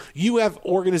clearly you have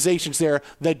organizations there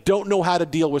that don't know how to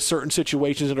deal with certain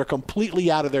situations and are completely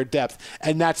out of their depth,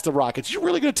 and that's the Rockets. You're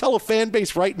really going to tell a fan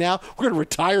base right now we're going to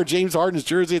retire James Harden's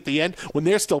jersey at the end when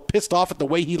they're still pissed off at the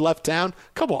way he left town?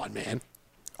 Come on, man.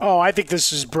 Oh, I think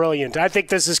this is brilliant. I think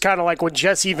this is kind of like when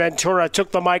Jesse Ventura took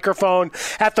the microphone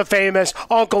at the famous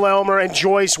Uncle Elmer and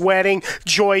Joyce wedding.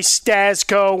 Joyce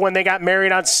Stasco, when they got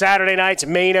married on Saturday night's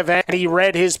main event, he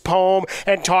read his poem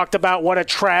and talked about what a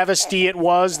travesty it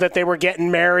was that they were getting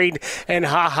married, and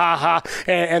ha, ha, ha.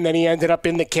 And then he ended up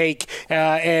in the cake,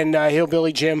 and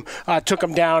Hillbilly Jim took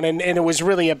him down, and it was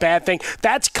really a bad thing.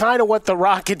 That's kind of what the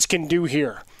Rockets can do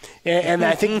here. And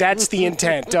I think that's the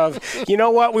intent of, you know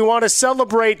what, we want to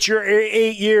celebrate your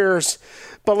 8 years,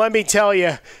 but let me tell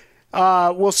you,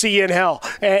 we'll see you in hell.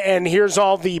 And here's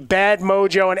all the bad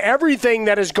mojo and everything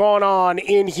that has gone on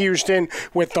in Houston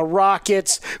with the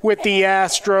Rockets, with the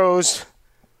Astros.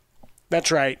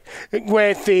 That's right.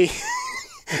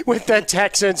 With the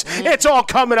Texans, it's all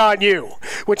coming on you,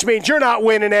 which means you're not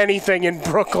winning anything in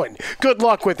Brooklyn. Good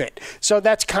luck with it. So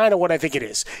that's kind of what I think it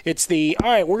is. It's all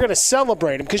right, we're going to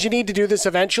celebrate him because you need to do this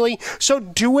eventually. So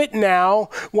do it now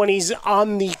when he's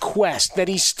on the quest, that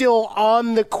he's still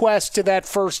on the quest to that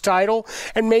first title,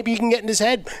 and maybe you can get in his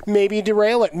head. Maybe you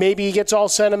derail it. Maybe he gets all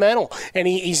sentimental and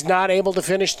he's not able to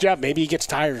finish the job. Maybe he gets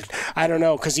tired. I don't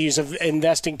know, because he's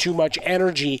investing too much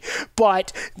energy.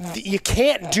 But you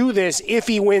can't do this if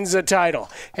he wins a title.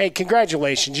 Hey,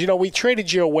 congratulations. We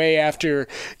traded you away after,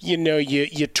 you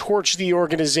torched the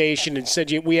organization and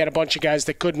said we had a bunch of guys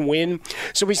that couldn't win.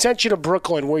 So we sent you to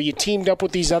Brooklyn where you teamed up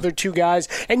with these other two guys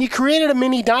and you created a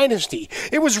mini dynasty.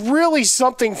 It was really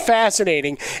something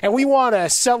fascinating, and we want to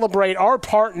celebrate our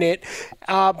part in it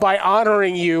by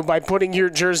honoring you by putting your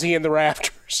jersey in the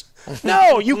rafters.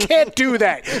 No, you can't do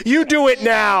that. You do it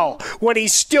now when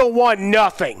he's still won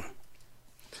nothing.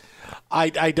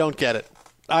 I don't get it.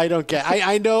 I don't get.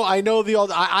 I know the old.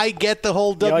 I get the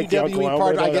whole WWE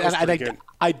part.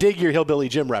 I dig your Hillbilly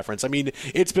Jim reference. I mean,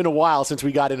 it's been a while since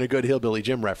we got in a good Hillbilly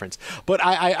Jim reference. But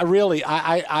I really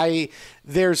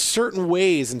there's certain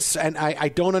ways, and I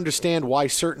don't understand why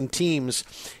certain teams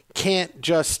can't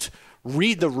just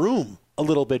read the room a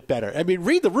little bit better. I mean,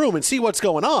 read the room and see what's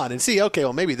going on and see, okay,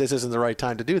 well, maybe this isn't the right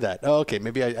time to do that. Oh, okay,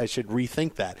 maybe I should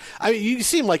rethink that. I mean, you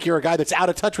seem like you're a guy that's out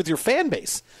of touch with your fan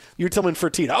base. You're telling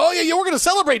Fertitta, oh, yeah, we're going to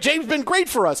celebrate. James been great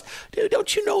for us. Dude,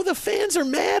 don't you know the fans are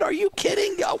mad? Are you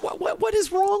kidding? What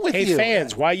is wrong with you? Hey,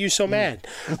 fans, why are you so mad?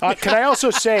 Can I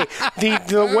also say,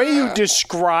 the way you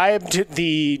described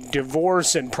the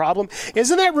divorce and problem,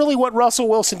 isn't that really what Russell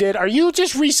Wilson did? Are you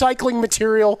just recycling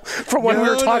material from when we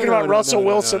were talking about Russell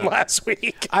Wilson last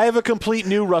week? I have a complete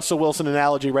new Russell Wilson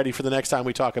analogy ready for the next time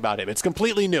we talk about him. It's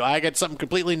completely new. I got something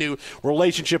completely new,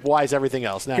 relationship-wise, everything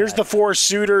else. Now, here's the four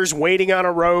suitors waiting on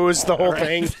a rose, the whole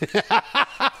thing.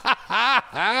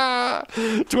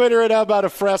 Twitter it, how about a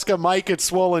Fresca, Mike at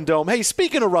Swollen Dome. Hey,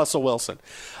 speaking of Russell Wilson,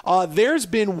 there's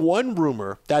been one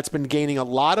rumor that's been gaining a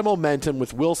lot of momentum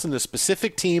with Wilson, a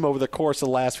specific team, over the course of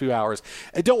the last few hours.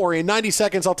 And don't worry, in 90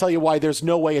 seconds, I'll tell you why there's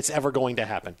no way it's ever going to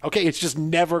happen. Okay, it's just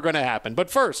never going to happen. But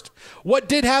first, what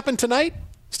did happen tonight?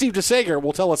 Steve DeSager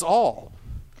will tell us all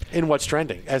in what's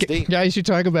trending. SD. Guys, you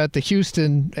talk about the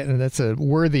Houston, and that's a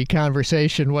worthy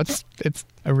conversation. It's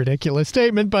a ridiculous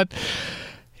statement, but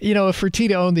if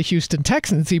Fertitta owned the Houston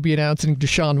Texans, he'd be announcing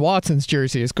Deshaun Watson's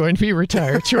jersey is going to be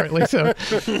retired shortly. So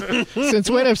since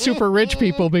when have super rich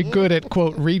people been good at,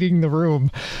 quote, reading the room?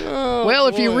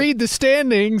 If you read the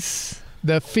standings,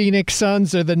 the Phoenix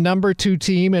Suns are the number 2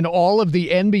 team in all of the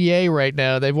NBA right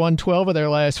now. They've won 12 of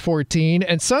their last 14.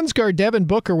 And Suns guard Devin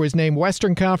Booker was named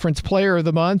Western Conference Player of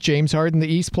the Month, James Harden the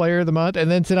East Player of the Month.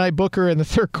 And then tonight Booker in the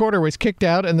third quarter was kicked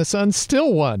out, and the Suns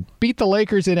still won. Beat the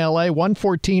Lakers in L.A.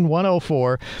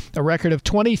 114-104, a record of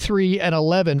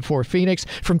 23-11 for Phoenix.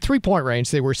 From three-point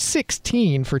range, they were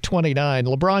 16 for 29.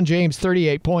 LeBron James,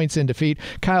 38 points in defeat.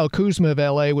 Kyle Kuzma of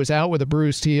L.A. was out with a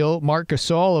bruised heel. Marc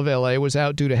Gasol of L.A. was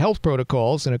out due to health protocols.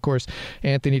 And, of course,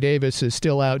 Anthony Davis is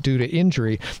still out due to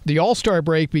injury. The All-Star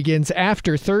break begins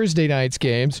after Thursday night's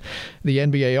games. The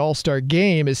NBA All-Star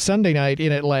game is Sunday night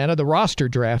in Atlanta. The roster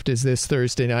draft is this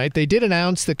Thursday night. They did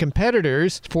announce the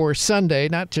competitors for Sunday,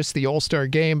 not just the All-Star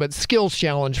game, but Skills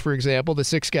Challenge, for example. The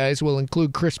 6 guys will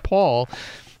include Chris Paul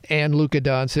and Luka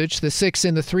Doncic. The 6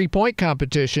 in the three-point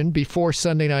competition before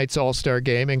Sunday night's All-Star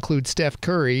game include Steph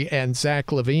Curry and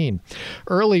Zach LaVine.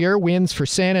 Earlier, wins for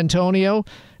San Antonio,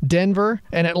 Denver,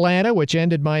 and Atlanta, which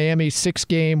ended Miami's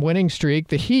 6-game winning streak.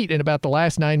 The Heat, in about the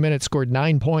last 9 minutes, scored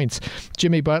 9 points.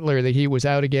 Jimmy Butler, the Heat, was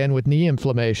out again with knee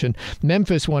inflammation.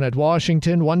 Memphis won at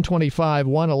Washington,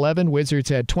 125-111. Wizards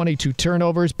had 22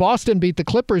 turnovers. Boston beat the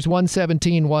Clippers,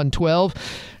 117-112.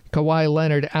 Kawhi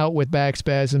Leonard out with back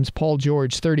spasms. Paul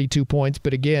George, 32 points,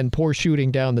 but again, poor shooting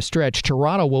down the stretch.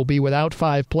 Toronto will be without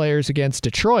 5 players against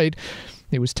Detroit.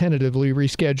 It was tentatively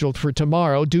rescheduled for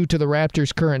tomorrow due to the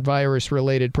Raptors' current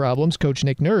virus-related problems. Coach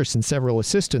Nick Nurse and several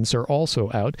assistants are also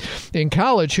out. In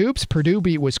college hoops, Purdue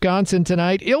beat Wisconsin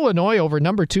tonight. Illinois over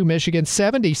number 2 Michigan,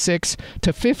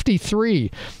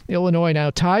 76-53. Illinois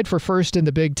now tied for first in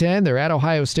the Big Ten. They're at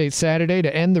Ohio State Saturday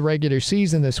to end the regular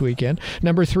season this weekend.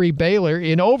 Number 3 Baylor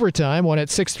in overtime won at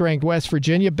 6th-ranked West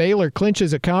Virginia. Baylor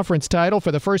clinches a conference title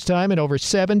for the first time in over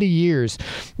 70 years.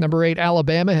 Number 8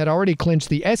 Alabama had already clinched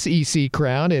the SEC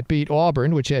crown. It beat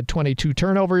Auburn, which had 22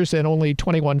 turnovers and only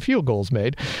 21 field goals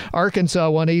made.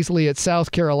 Arkansas won easily at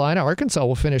South Carolina. Arkansas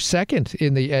will finish second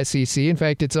in the SEC. In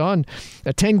fact, it's on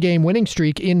a 10-game winning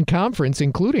streak in conference,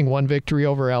 including one victory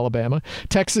over Alabama.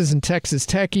 Texas and Texas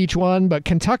Tech each won, but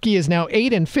Kentucky is now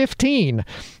 8-15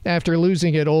 after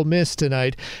losing at Ole Miss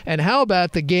tonight. And how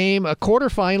about the game, a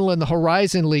quarterfinal in the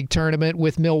Horizon League tournament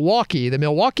with Milwaukee? The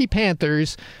Milwaukee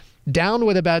Panthers down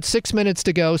with about 6 minutes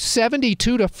to go,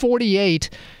 72-48,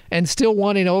 and still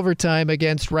won in overtime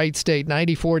against Wright State,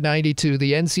 94-92.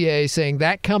 The NCAA saying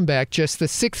that comeback, just the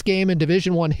sixth game in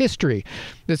Division I history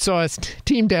that saw a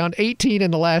team down 18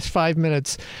 in the last 5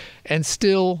 minutes and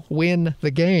still win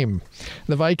the game.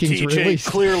 The Vikings released.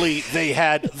 Clearly they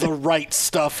had the right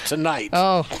stuff tonight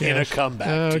in a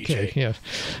comeback, okay, TJ. Yeah.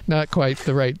 Not quite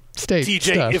the right state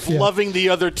TJ, stuff. if loving the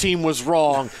other team was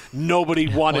wrong, nobody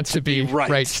wanted to be right.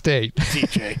 Right state.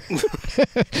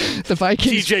 TJ. The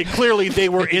Vikings. TJ, clearly they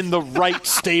were in the right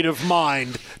state of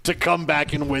mind to come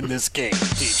back and win this game,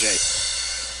 TJ.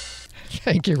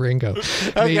 Thank you, Ringo.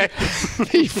 Okay.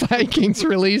 The Vikings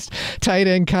released tight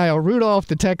end Kyle Rudolph.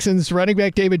 The Texans running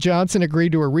back David Johnson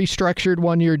agreed to a restructured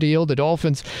one-year deal. The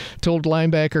Dolphins told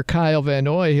linebacker Kyle Van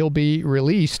Noy he'll be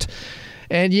released.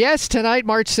 And yes, tonight,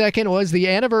 March 2nd, was the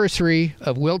anniversary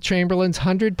of Wilt Chamberlain's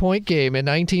 100-point game in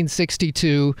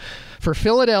 1962 for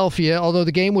Philadelphia. Although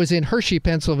the game was in Hershey,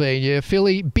 Pennsylvania,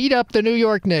 Philly beat up the New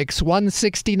York Knicks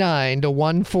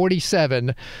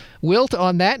 169-147. Wilt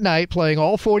on that night, playing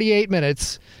all 48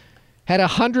 minutes, had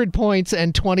 100 points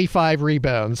and 25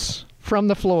 rebounds. From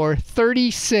the floor,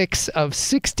 36 of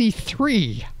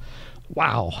 63.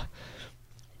 Wow.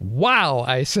 Wow,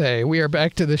 I say. We are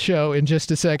back to the show in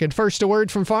just a second. First, a word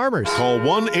from Farmers. Call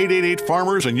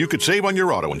 1-888-FARMERS and you could save on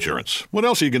your auto insurance. What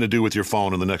else are you going to do with your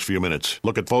phone in the next few minutes?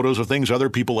 Look at photos of things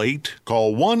other people ate?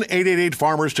 Call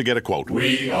 1-888-FARMERS to get a quote.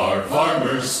 We are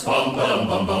farmers. Bum, bum,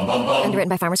 bum, bum, bum, bum. Underwritten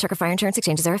by Farmers Circle Fire Insurance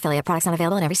Exchanges or affiliate. Products not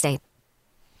available in every state.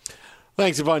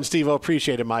 Thanks, Yvonne Steve-O.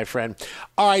 Appreciate it, my friend.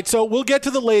 All right, so we'll get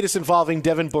to the latest involving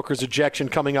Devin Booker's ejection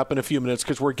coming up in a few minutes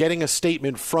because we're getting a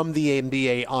statement from the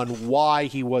NBA on why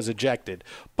he was ejected.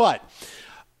 But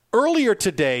earlier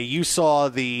today, you saw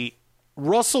the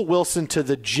Russell Wilson to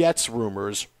the Jets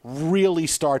rumors really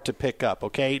start to pick up,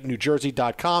 okay?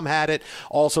 NewJersey.com had it,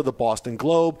 also the Boston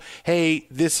Globe. Hey,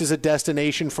 this is a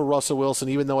destination for Russell Wilson,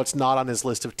 even though it's not on his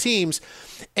list of teams.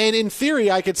 And in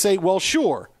theory, I could say, well,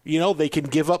 sure. You know, they can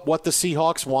give up what the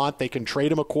Seahawks want. They can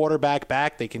trade him a quarterback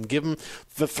back. They can give him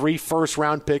the 3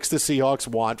 first-round picks the Seahawks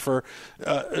want for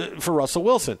Russell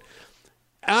Wilson.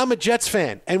 I'm a Jets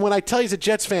fan, and when I tell you he's a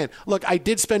Jets fan, look, I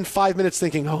did spend 5 minutes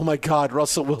thinking, oh, my God,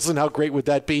 Russell Wilson, how great would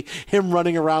that be? Him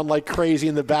running around like crazy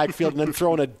in the backfield and then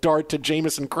throwing a dart to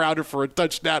Jamison Crowder for a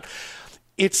touchdown.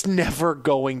 It's never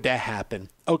going to happen,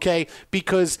 okay?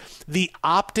 Because the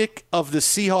optic of the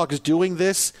Seahawks doing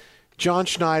this, John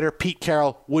Schneider, Pete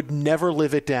Carroll would never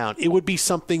live it down. It would be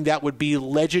something that would be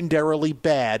legendarily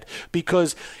bad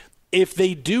because if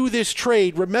they do this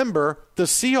trade, remember, the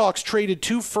Seahawks traded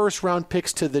 2 first-round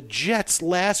picks to the Jets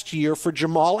last year for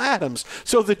Jamal Adams.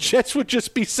 So the Jets would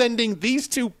just be sending these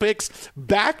 2 picks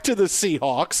back to the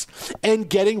Seahawks and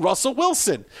getting Russell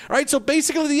Wilson. All right, so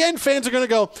basically the end fans are going to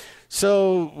go,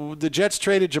 so the Jets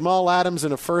traded Jamal Adams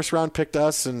and a first-round pick to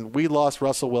us, and we lost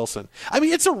Russell Wilson. I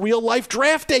mean, it's a real-life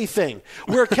draft day thing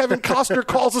where Kevin Costner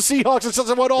calls the Seahawks and says,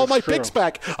 I want all my picks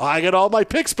back. I get all my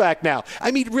picks back now.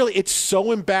 I mean, really, it's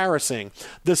so embarrassing.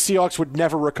 The Seahawks would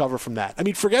never recover from that. I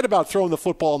mean, forget about throwing the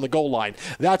football on the goal line.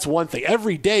 That's one thing.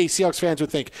 Every day, Seahawks fans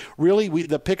would think, really,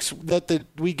 the picks that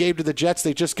we gave to the Jets,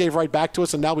 they just gave right back to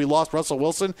us, and now we lost Russell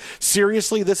Wilson?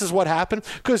 Seriously, this is what happened?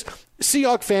 Because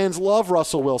Seahawks fans love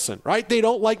Russell Wilson, right? They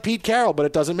don't like Pete Carroll, but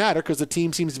it doesn't matter because the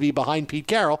team seems to be behind Pete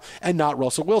Carroll and not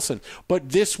Russell Wilson. But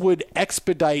this would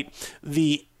expedite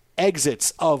the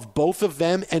exits of both of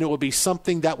them, and it would be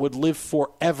something that would live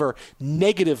forever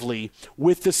negatively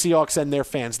with the Seahawks and their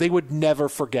fans. They would never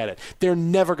forget it. They're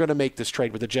never going to make this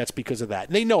trade with the Jets because of that.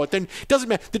 And they know it. Then it doesn't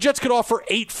matter. The Jets could offer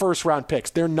 8 first-round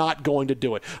picks. They're not going to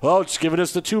do it. Oh, it's giving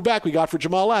us the 2 back we got for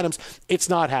Jamal Adams. It's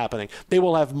not happening. They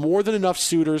will have more than enough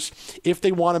suitors if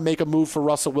they want to make a move for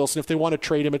Russell Wilson, if they want to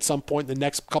trade him at some point in the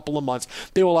next couple of months.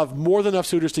 They will have more than enough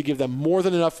suitors to give them more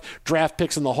than enough draft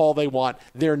picks in the haul they want.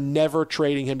 They're never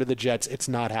trading him to the Jets. It's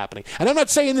not happening. And I'm not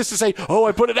saying this to say, oh,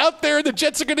 I put it out there, the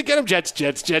Jets are going to get him. Jets.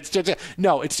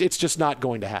 No, it's just not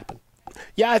going to happen.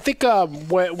 Yeah, I think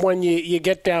when you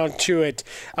get down to it,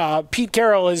 Pete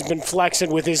Carroll has been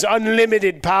flexing with his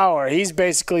unlimited power. He's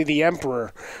basically the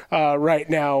emperor right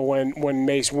now when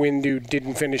Mace Windu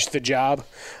didn't finish the job,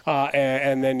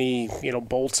 and then he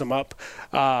bolts him up.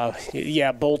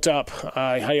 Bolt up.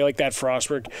 How do you like that,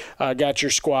 Frostberg? Got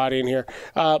your squad in here.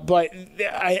 But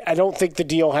I don't think the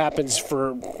deal happens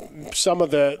for some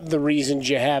of the reasons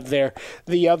you have there.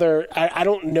 The other, I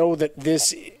don't know that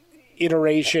this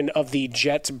iteration of the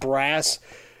Jets brass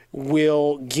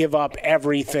will give up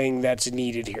everything that's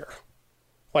needed here.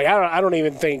 Like, I don't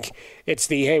even think it's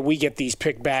the, hey, we get these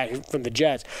picked back from the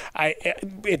Jets.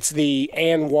 It's the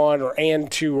and one or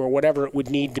and two or whatever it would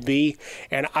need to be.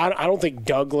 And I don't think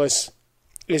Douglas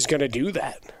is going to do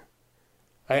that.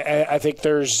 I think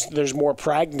there's more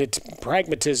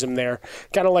pragmatism there,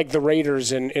 kind of like the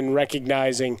Raiders in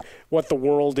recognizing what the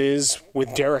world is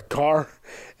with Derek Carr,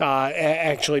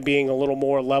 actually being a little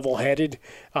more level-headed,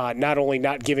 not only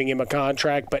not giving him a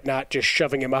contract, but not just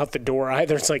shoving him out the door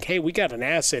either. It's like, hey, we got an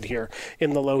asset here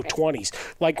in the low 20s.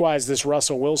 Likewise, this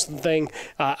Russell Wilson thing,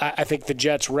 I think the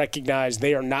Jets recognize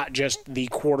they are not just the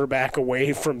quarterback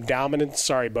away from dominance.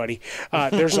 Sorry, buddy.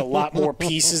 There's a lot more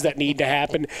pieces that need to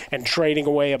happen, and trading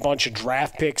away a bunch of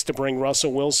draft picks to bring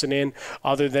Russell Wilson in,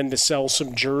 other than to sell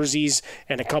some jerseys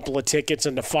and a couple of tickets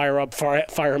and to fire up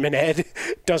Fireman Ed,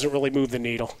 doesn't really move the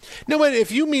needle. No, but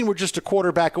if you mean we're just a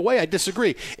quarterback away, I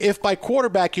disagree. If by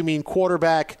quarterback you mean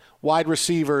quarterback, wide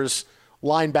receivers,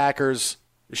 linebackers,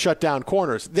 shut down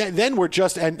corners, then we're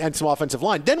just and some offensive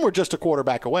line, then we're just a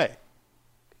quarterback away.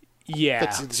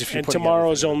 Yeah, and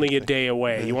tomorrow's only a day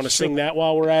away. You want to sing that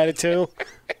while we're at it too?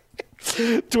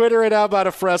 Twitter it out about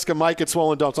a Fresca, Mike at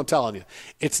Swollen Domes. I'm telling you,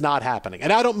 it's not happening.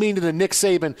 And I don't mean to the Nick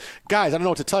Saban, guys, I don't know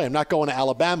what to tell you. I'm not going to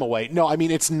Alabama way. No, I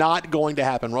mean, it's not going to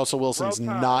happen. Russell Wilson's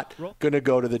not going to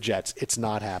go to the Jets. It's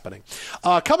not happening.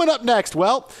 Coming up next,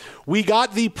 well, we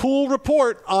got the pool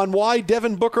report on why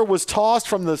Devin Booker was tossed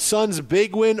from the Suns'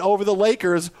 big win over the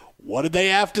Lakers. What did they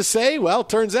have to say? Well,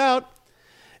 turns out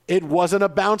it wasn't a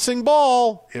bouncing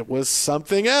ball. It was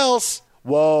something else.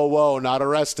 Whoa, not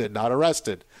arrested.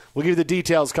 We'll give you the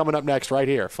details coming up next right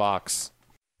here, Fox.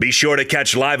 Be sure to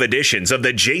catch live editions of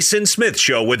The Jason Smith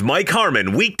Show with Mike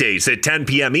Harmon weekdays at 10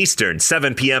 p.m. Eastern,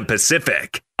 7 p.m.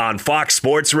 Pacific on Fox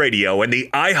Sports Radio and the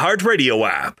iHeartRadio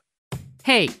app.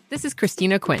 Hey, this is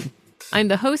Christina Quinn. I'm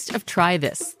the host of Try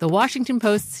This, the Washington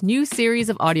Post's new series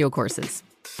of audio courses.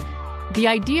 The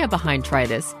idea behind Try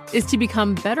This is to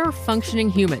become better functioning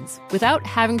humans without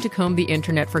having to comb the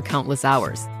internet for countless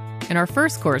hours. In our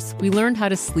first course, we learned how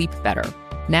to sleep better.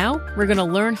 Now, we're going to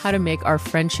learn how to make our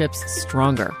friendships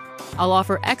stronger. I'll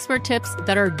offer expert tips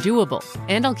that are doable,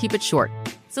 and I'll keep it short.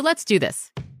 So let's do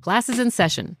this. Class is in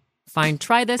session. Find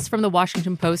Try This from the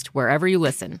Washington Post wherever you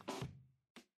listen.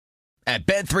 At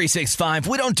Bet365,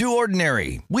 we don't do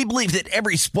ordinary. We believe that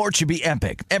every sport should be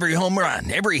epic. Every home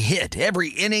run, every hit, every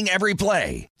inning, every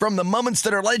play. From the moments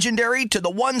that are legendary to the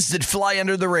ones that fly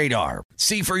under the radar.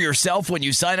 See for yourself when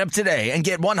you sign up today and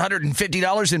get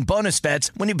 $150 in bonus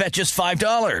bets when you bet just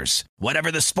 $5. Whatever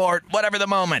the sport, whatever the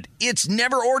moment, it's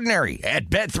never ordinary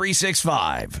at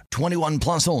Bet365. 21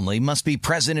 plus only. Must be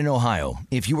present in Ohio.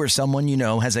 If you or someone you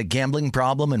know has a gambling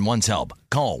problem and wants help,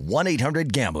 call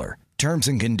 1-800-GAMBLER. Terms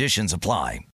and conditions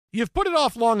apply. You've put it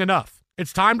off long enough.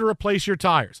 It's time to replace your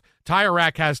tires. Tire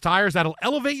Rack has tires that'll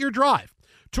elevate your drive.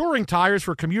 Touring tires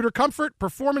for commuter comfort,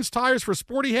 performance tires for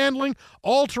sporty handling,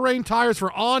 all-terrain tires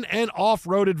for on- and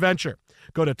off-road adventure.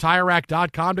 Go to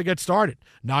TireRack.com to get started.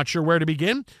 Not sure where to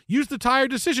begin? Use the Tire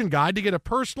Decision Guide to get a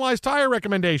personalized tire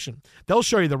recommendation. They'll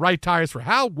show you the right tires for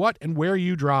how, what, and where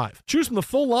you drive. Choose from the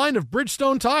full line of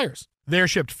Bridgestone tires. They're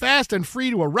shipped fast and free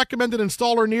to a recommended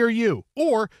installer near you.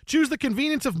 Or choose the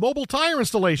convenience of mobile tire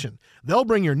installation. They'll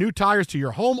bring your new tires to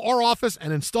your home or office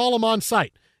and install them on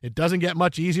site. It doesn't get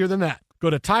much easier than that. Go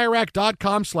to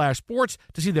TireRack.com/sports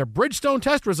to see their Bridgestone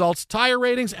test results, tire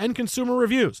ratings, and consumer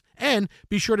reviews. And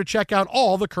be sure to check out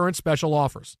all the current special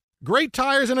offers. Great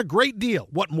tires and a great deal.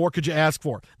 What more could you ask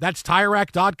for? That's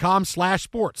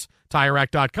TireRack.com/sports.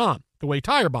 TireRack.com, the way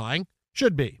tire buying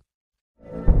should be.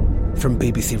 From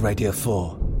BBC Radio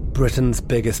 4, Britain's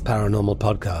biggest paranormal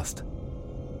podcast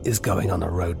is going on a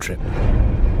road trip.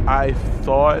 I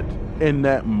thought in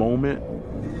that moment,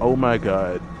 oh my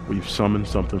God, we've summoned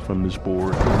something from this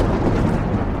board.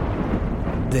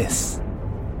 This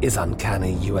is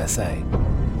Uncanny USA.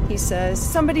 He says,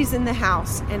 somebody's in the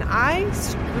house, and I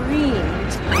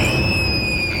screamed.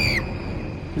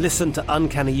 Listen to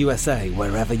Uncanny USA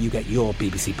wherever you get your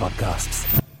BBC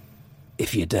podcasts,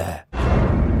 if you dare.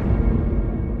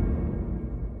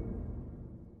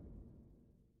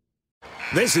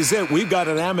 This is it. We've got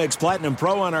an Amex Platinum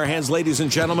Pro on our hands, ladies and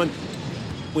gentlemen.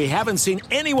 We haven't seen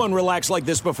anyone relax like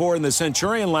this before in the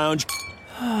Centurion Lounge.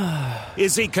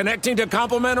 Is he connecting to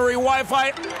complimentary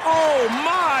Wi-Fi? Oh,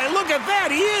 my! Look at that!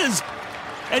 He is!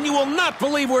 And you will not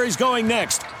believe where he's going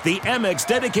next. The Amex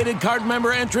dedicated card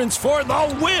member entrance for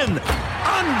the win!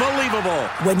 Unbelievable!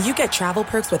 When you get travel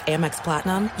perks with Amex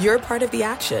Platinum, you're part of the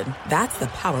action. That's the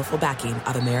powerful backing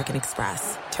of American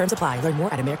Express. Terms apply. Learn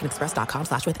more at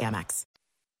americanexpress.com/withAmex.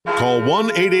 Call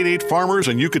 1-888-FARMERS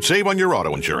and you could save on your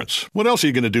auto insurance. What else are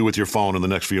you going to do with your phone in the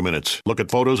next few minutes? Look at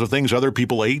photos of things other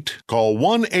people ate? Call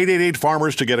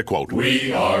 1-888-FARMERS to get a quote.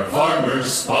 We are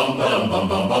farmers. Bum, bum, bum,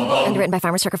 bum, bum, bum. Underwritten by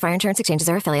Farmers Trucker Fire Insurance Exchanges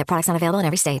or affiliate. Products not available in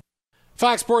every state.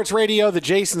 Fox Sports Radio, the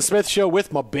Jason Smith Show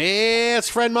with my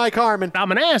best friend Mike Harmon.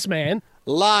 I'm an ass man.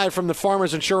 Live from the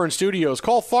Farmers Insurance Studios.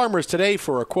 Call Farmers today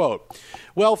for a quote.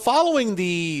 Well, following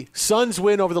the Suns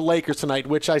win over the Lakers tonight,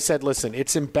 which I said, listen,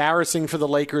 it's embarrassing for the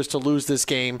Lakers to lose this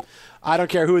game. I don't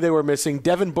care who they were missing.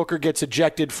 Devin Booker gets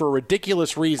ejected for a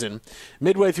ridiculous reason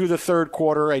midway through the third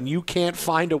quarter, and you can't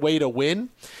find a way to win.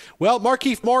 Well,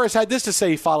 Markieff Morris had this to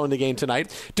say following the game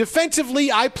tonight.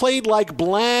 Defensively, I played like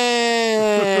blank.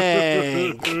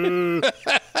 Complete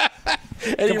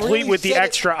really with the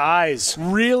extra eyes.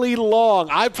 Really long.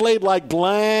 I played like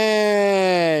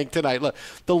blank tonight. Look,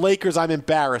 the Lakers, I'm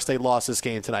embarrassed they lost this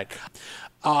game tonight.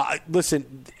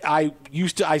 Listen, I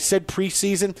said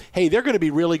preseason, hey, they're going to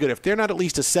be really good. If they're not at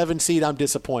least a 7 seed, I'm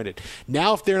disappointed.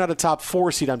 Now, if they're not a top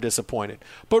 4 seed, I'm disappointed.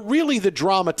 But really, the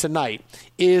drama tonight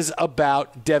is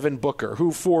about Devin Booker,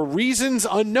 who, for reasons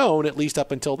unknown, at least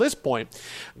up until this point,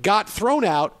 got thrown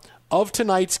out of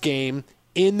tonight's game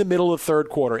in the middle of the third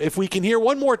quarter. If we can hear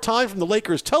one more time from the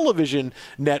Lakers television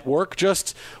network,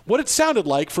 just what it sounded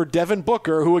like for Devin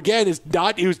Booker, who again he was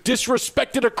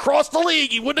disrespected across the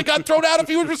league. He wouldn't have got thrown out if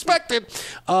he was respected.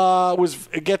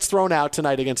 Gets thrown out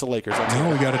tonight against the Lakers.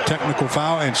 No, we got a technical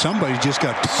foul, and somebody just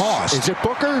got tossed. Is it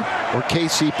Booker or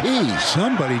KCP?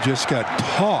 Somebody just got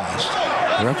tossed.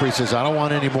 The referee says, I don't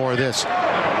want any more of this.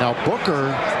 Now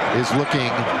Booker is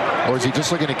looking, or is he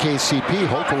just looking at KCP?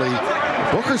 Hopefully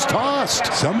Booker's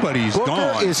tossed. Somebody's gone.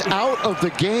 Booker is out of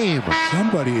the game.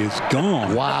 Somebody is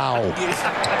gone. Wow.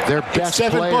 Their best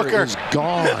player is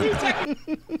gone.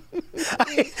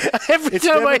 Every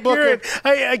time I hear it,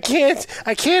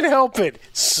 I can't help it.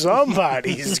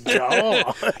 Somebody's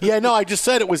gone. Yeah, no, I just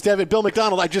said it was Devin. Bill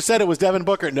McDonald, I just said it was Devin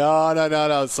Booker.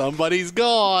 No. Somebody's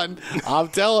gone. I'm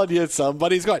telling you,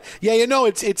 somebody's gone. Yeah,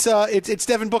 it's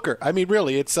Devin Booker. I mean,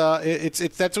 really, it's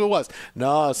that's who it was.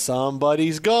 No,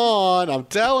 somebody's gone. I'm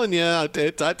telling you,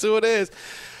 that's who it is.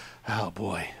 Oh,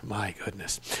 boy. My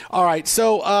goodness. All right,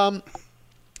 so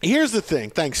here's the thing.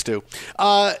 Thanks, Stu.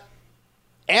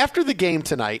 After the game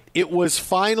tonight, it was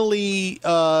finally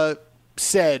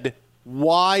said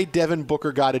why Devin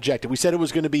Booker got ejected. We said it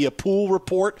was going to be a pool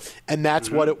report, and that's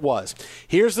what it was.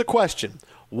 Here's the question.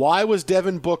 Why was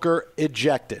Devin Booker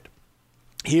ejected?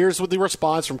 Here's the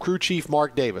response from crew chief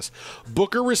Mark Davis.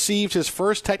 Booker received his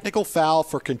first technical foul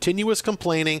for continuous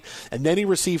complaining, and then he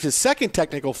received his second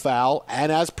technical foul,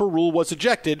 and as per rule was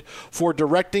ejected for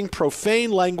directing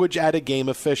profane language at a game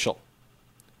official.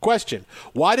 Question,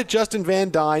 why did Justin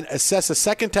Van Dyne assess a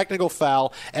second technical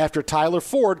foul after Tyler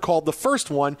Ford called the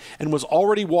first one and was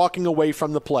already walking away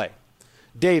from the play?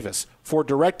 Davis, for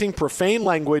directing profane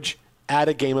language at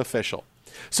a game official.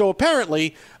 So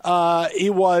apparently,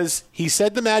 he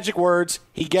said the magic words,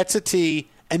 he gets a T,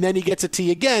 and then he gets a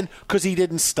T again because he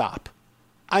didn't stop.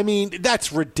 I mean,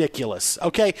 that's ridiculous,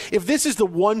 okay? If this is the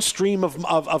one stream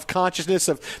of consciousness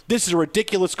of this is a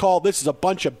ridiculous call, this is a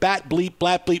bunch of bat bleep,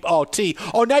 blat bleep, oh, T.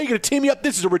 Oh, now you're going to tee me up?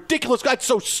 This is a ridiculous guy. It's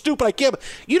so stupid. I can't.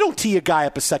 You don't tee a guy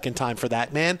up a second time for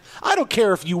that, man. I don't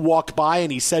care if you walked by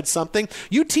and he said something.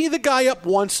 You tee the guy up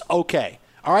once, okay.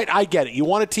 All right, I get it. You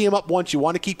want to tee him up once. You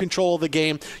want to keep control of the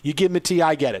game. You give him a tee,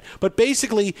 I get it. But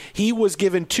basically, he was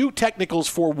given 2 technicals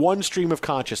for one stream of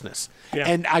consciousness. Yeah.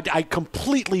 And I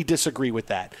completely disagree with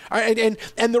that. All right,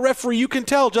 and the referee, you can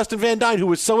tell, Justin Van Dyne, who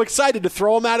was so excited to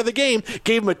throw him out of the game,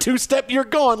 gave him a 2-step, you're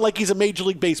gone, like he's a Major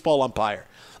League Baseball umpire.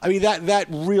 I mean, that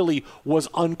really was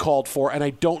uncalled for, and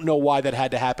I don't know why that had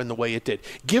to happen the way it did.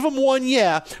 Give him one,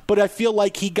 yeah, but I feel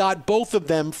like he got both of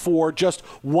them for just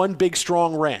one big,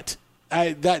 strong rant.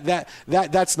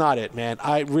 That's not it, man.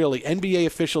 NBA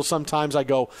officials, sometimes I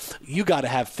go, you got to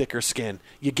have thicker skin.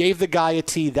 You gave the guy a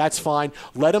T, that's fine.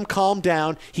 Let him calm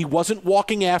down. He wasn't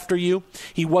walking after you.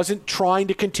 He wasn't trying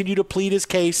to continue to plead his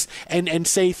case and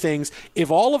say things.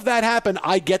 If all of that happened,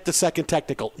 I get the second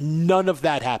technical. None of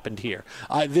that happened here.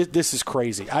 This is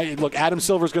crazy. Look, Adam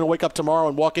Silver's going to wake up tomorrow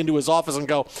and walk into his office and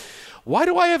go, why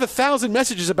do I have 1,000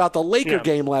 messages about the Laker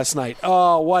game last night?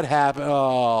 Oh, what happened?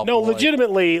 Oh, no, boy.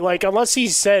 legitimately, like, unless he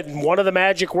said one of the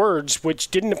magic words,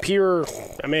 which didn't appear,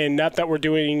 I mean, not that we're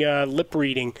doing lip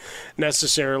reading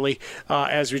necessarily,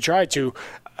 as we tried to,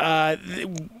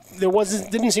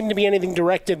 didn't seem to be anything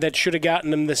directed that should have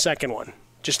gotten him the second one.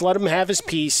 Just let him have his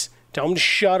piece, tell him to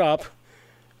shut up,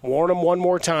 warn him one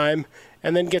more time,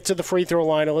 and then get to the free throw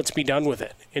line and let's be done with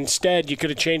it. Instead, you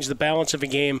could have changed the balance of a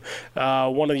game,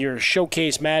 one of your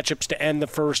showcase matchups to end the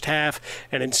first half,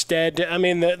 and instead, I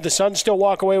mean, the Suns still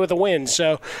walk away with a win,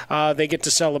 so they get to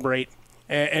celebrate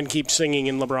and keep singing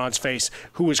in LeBron's face,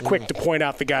 who was quick to point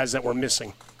out the guys that were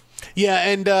missing. Yeah,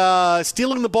 and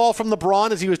stealing the ball from LeBron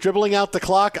as he was dribbling out the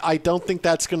clock, I don't think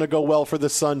that's going to go well for the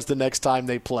Suns the next time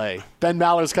they play. Ben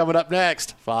Maller's coming up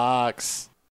next. Fox.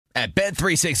 At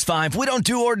Bet365, we don't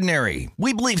do ordinary.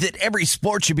 We believe that every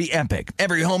sport should be epic.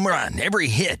 Every home run, every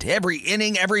hit, every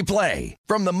inning, every play.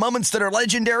 From the moments that are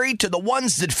legendary to the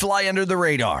ones that fly under the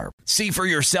radar. See for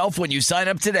yourself when you sign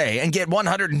up today and get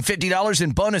 $150 in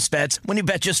bonus bets when you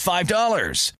bet just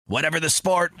 $5. Whatever the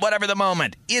sport, whatever the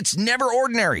moment, it's never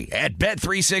ordinary at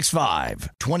Bet365.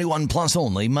 21 plus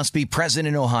only. Must be present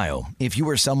in Ohio. If you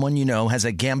or someone you know has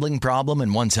a gambling problem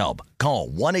and wants help, call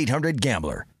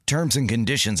 1-800-GAMBLER. Terms and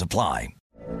conditions apply.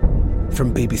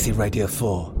 From BBC Radio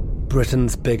 4,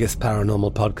 Britain's biggest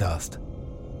paranormal podcast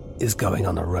is going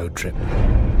on a road trip.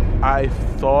 I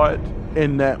thought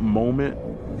in that moment,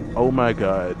 oh my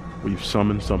God, we've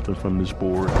summoned something from this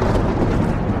board.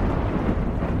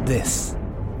 This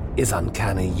is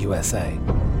Uncanny USA.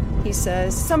 He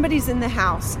says, somebody's in the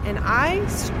house, and I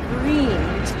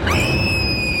screamed.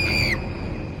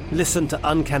 Listen to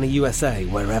Uncanny USA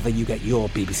wherever you get your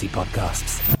BBC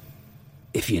podcasts,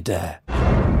 if you dare.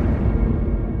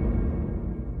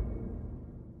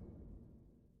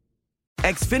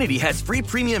 Xfinity has free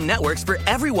premium networks for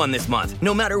everyone this month,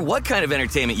 no matter what kind of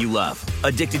entertainment you love.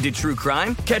 Addicted to true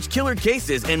crime? Catch killer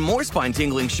cases and more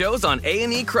spine-tingling shows on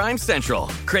A&E Crime Central.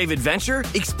 Crave adventure?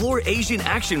 Explore Asian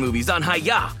action movies on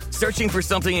Hi-YAH. Searching for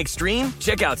something extreme?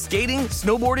 Check out skating,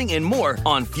 snowboarding, and more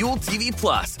on Fuel TV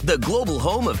Plus, the global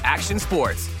home of action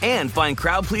sports. And find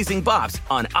crowd-pleasing bops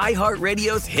on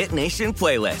iHeartRadio's Hit Nation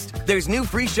playlist. There's new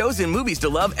free shows and movies to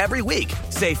love every week.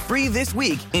 Say free this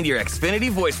week in your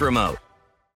Xfinity voice remote.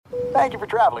 Thank you for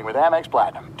traveling with Amex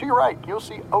Platinum. To your right, you'll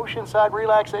see oceanside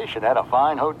relaxation at a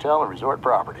fine hotel and resort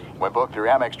property. When booked through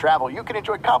Amex Travel, you can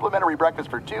enjoy complimentary breakfast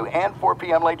for 2 and 4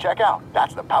 p.m. late checkout.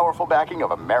 That's the powerful backing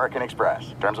of American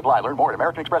Express. Terms apply. Learn more at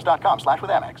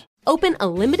americanexpress.com/withAmex. Open a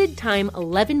limited-time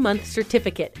 11-month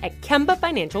certificate at Kemba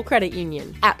Financial Credit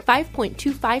Union. At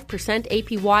 5.25%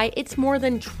 APY, it's more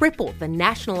than triple the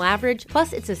national average,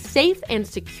 plus it's a safe and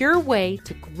secure way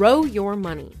to grow your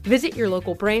money. Visit your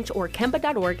local branch or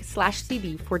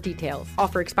kemba.org/CD for details.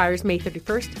 Offer expires May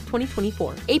 31st,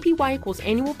 2024. APY equals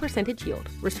annual percentage yield.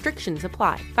 Restrictions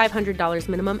apply. $500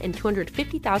 minimum and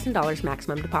 $250,000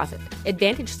 maximum deposit.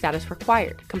 Advantage status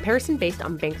required. Comparison based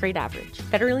on bank rate average.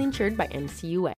 Federally insured by NCUA.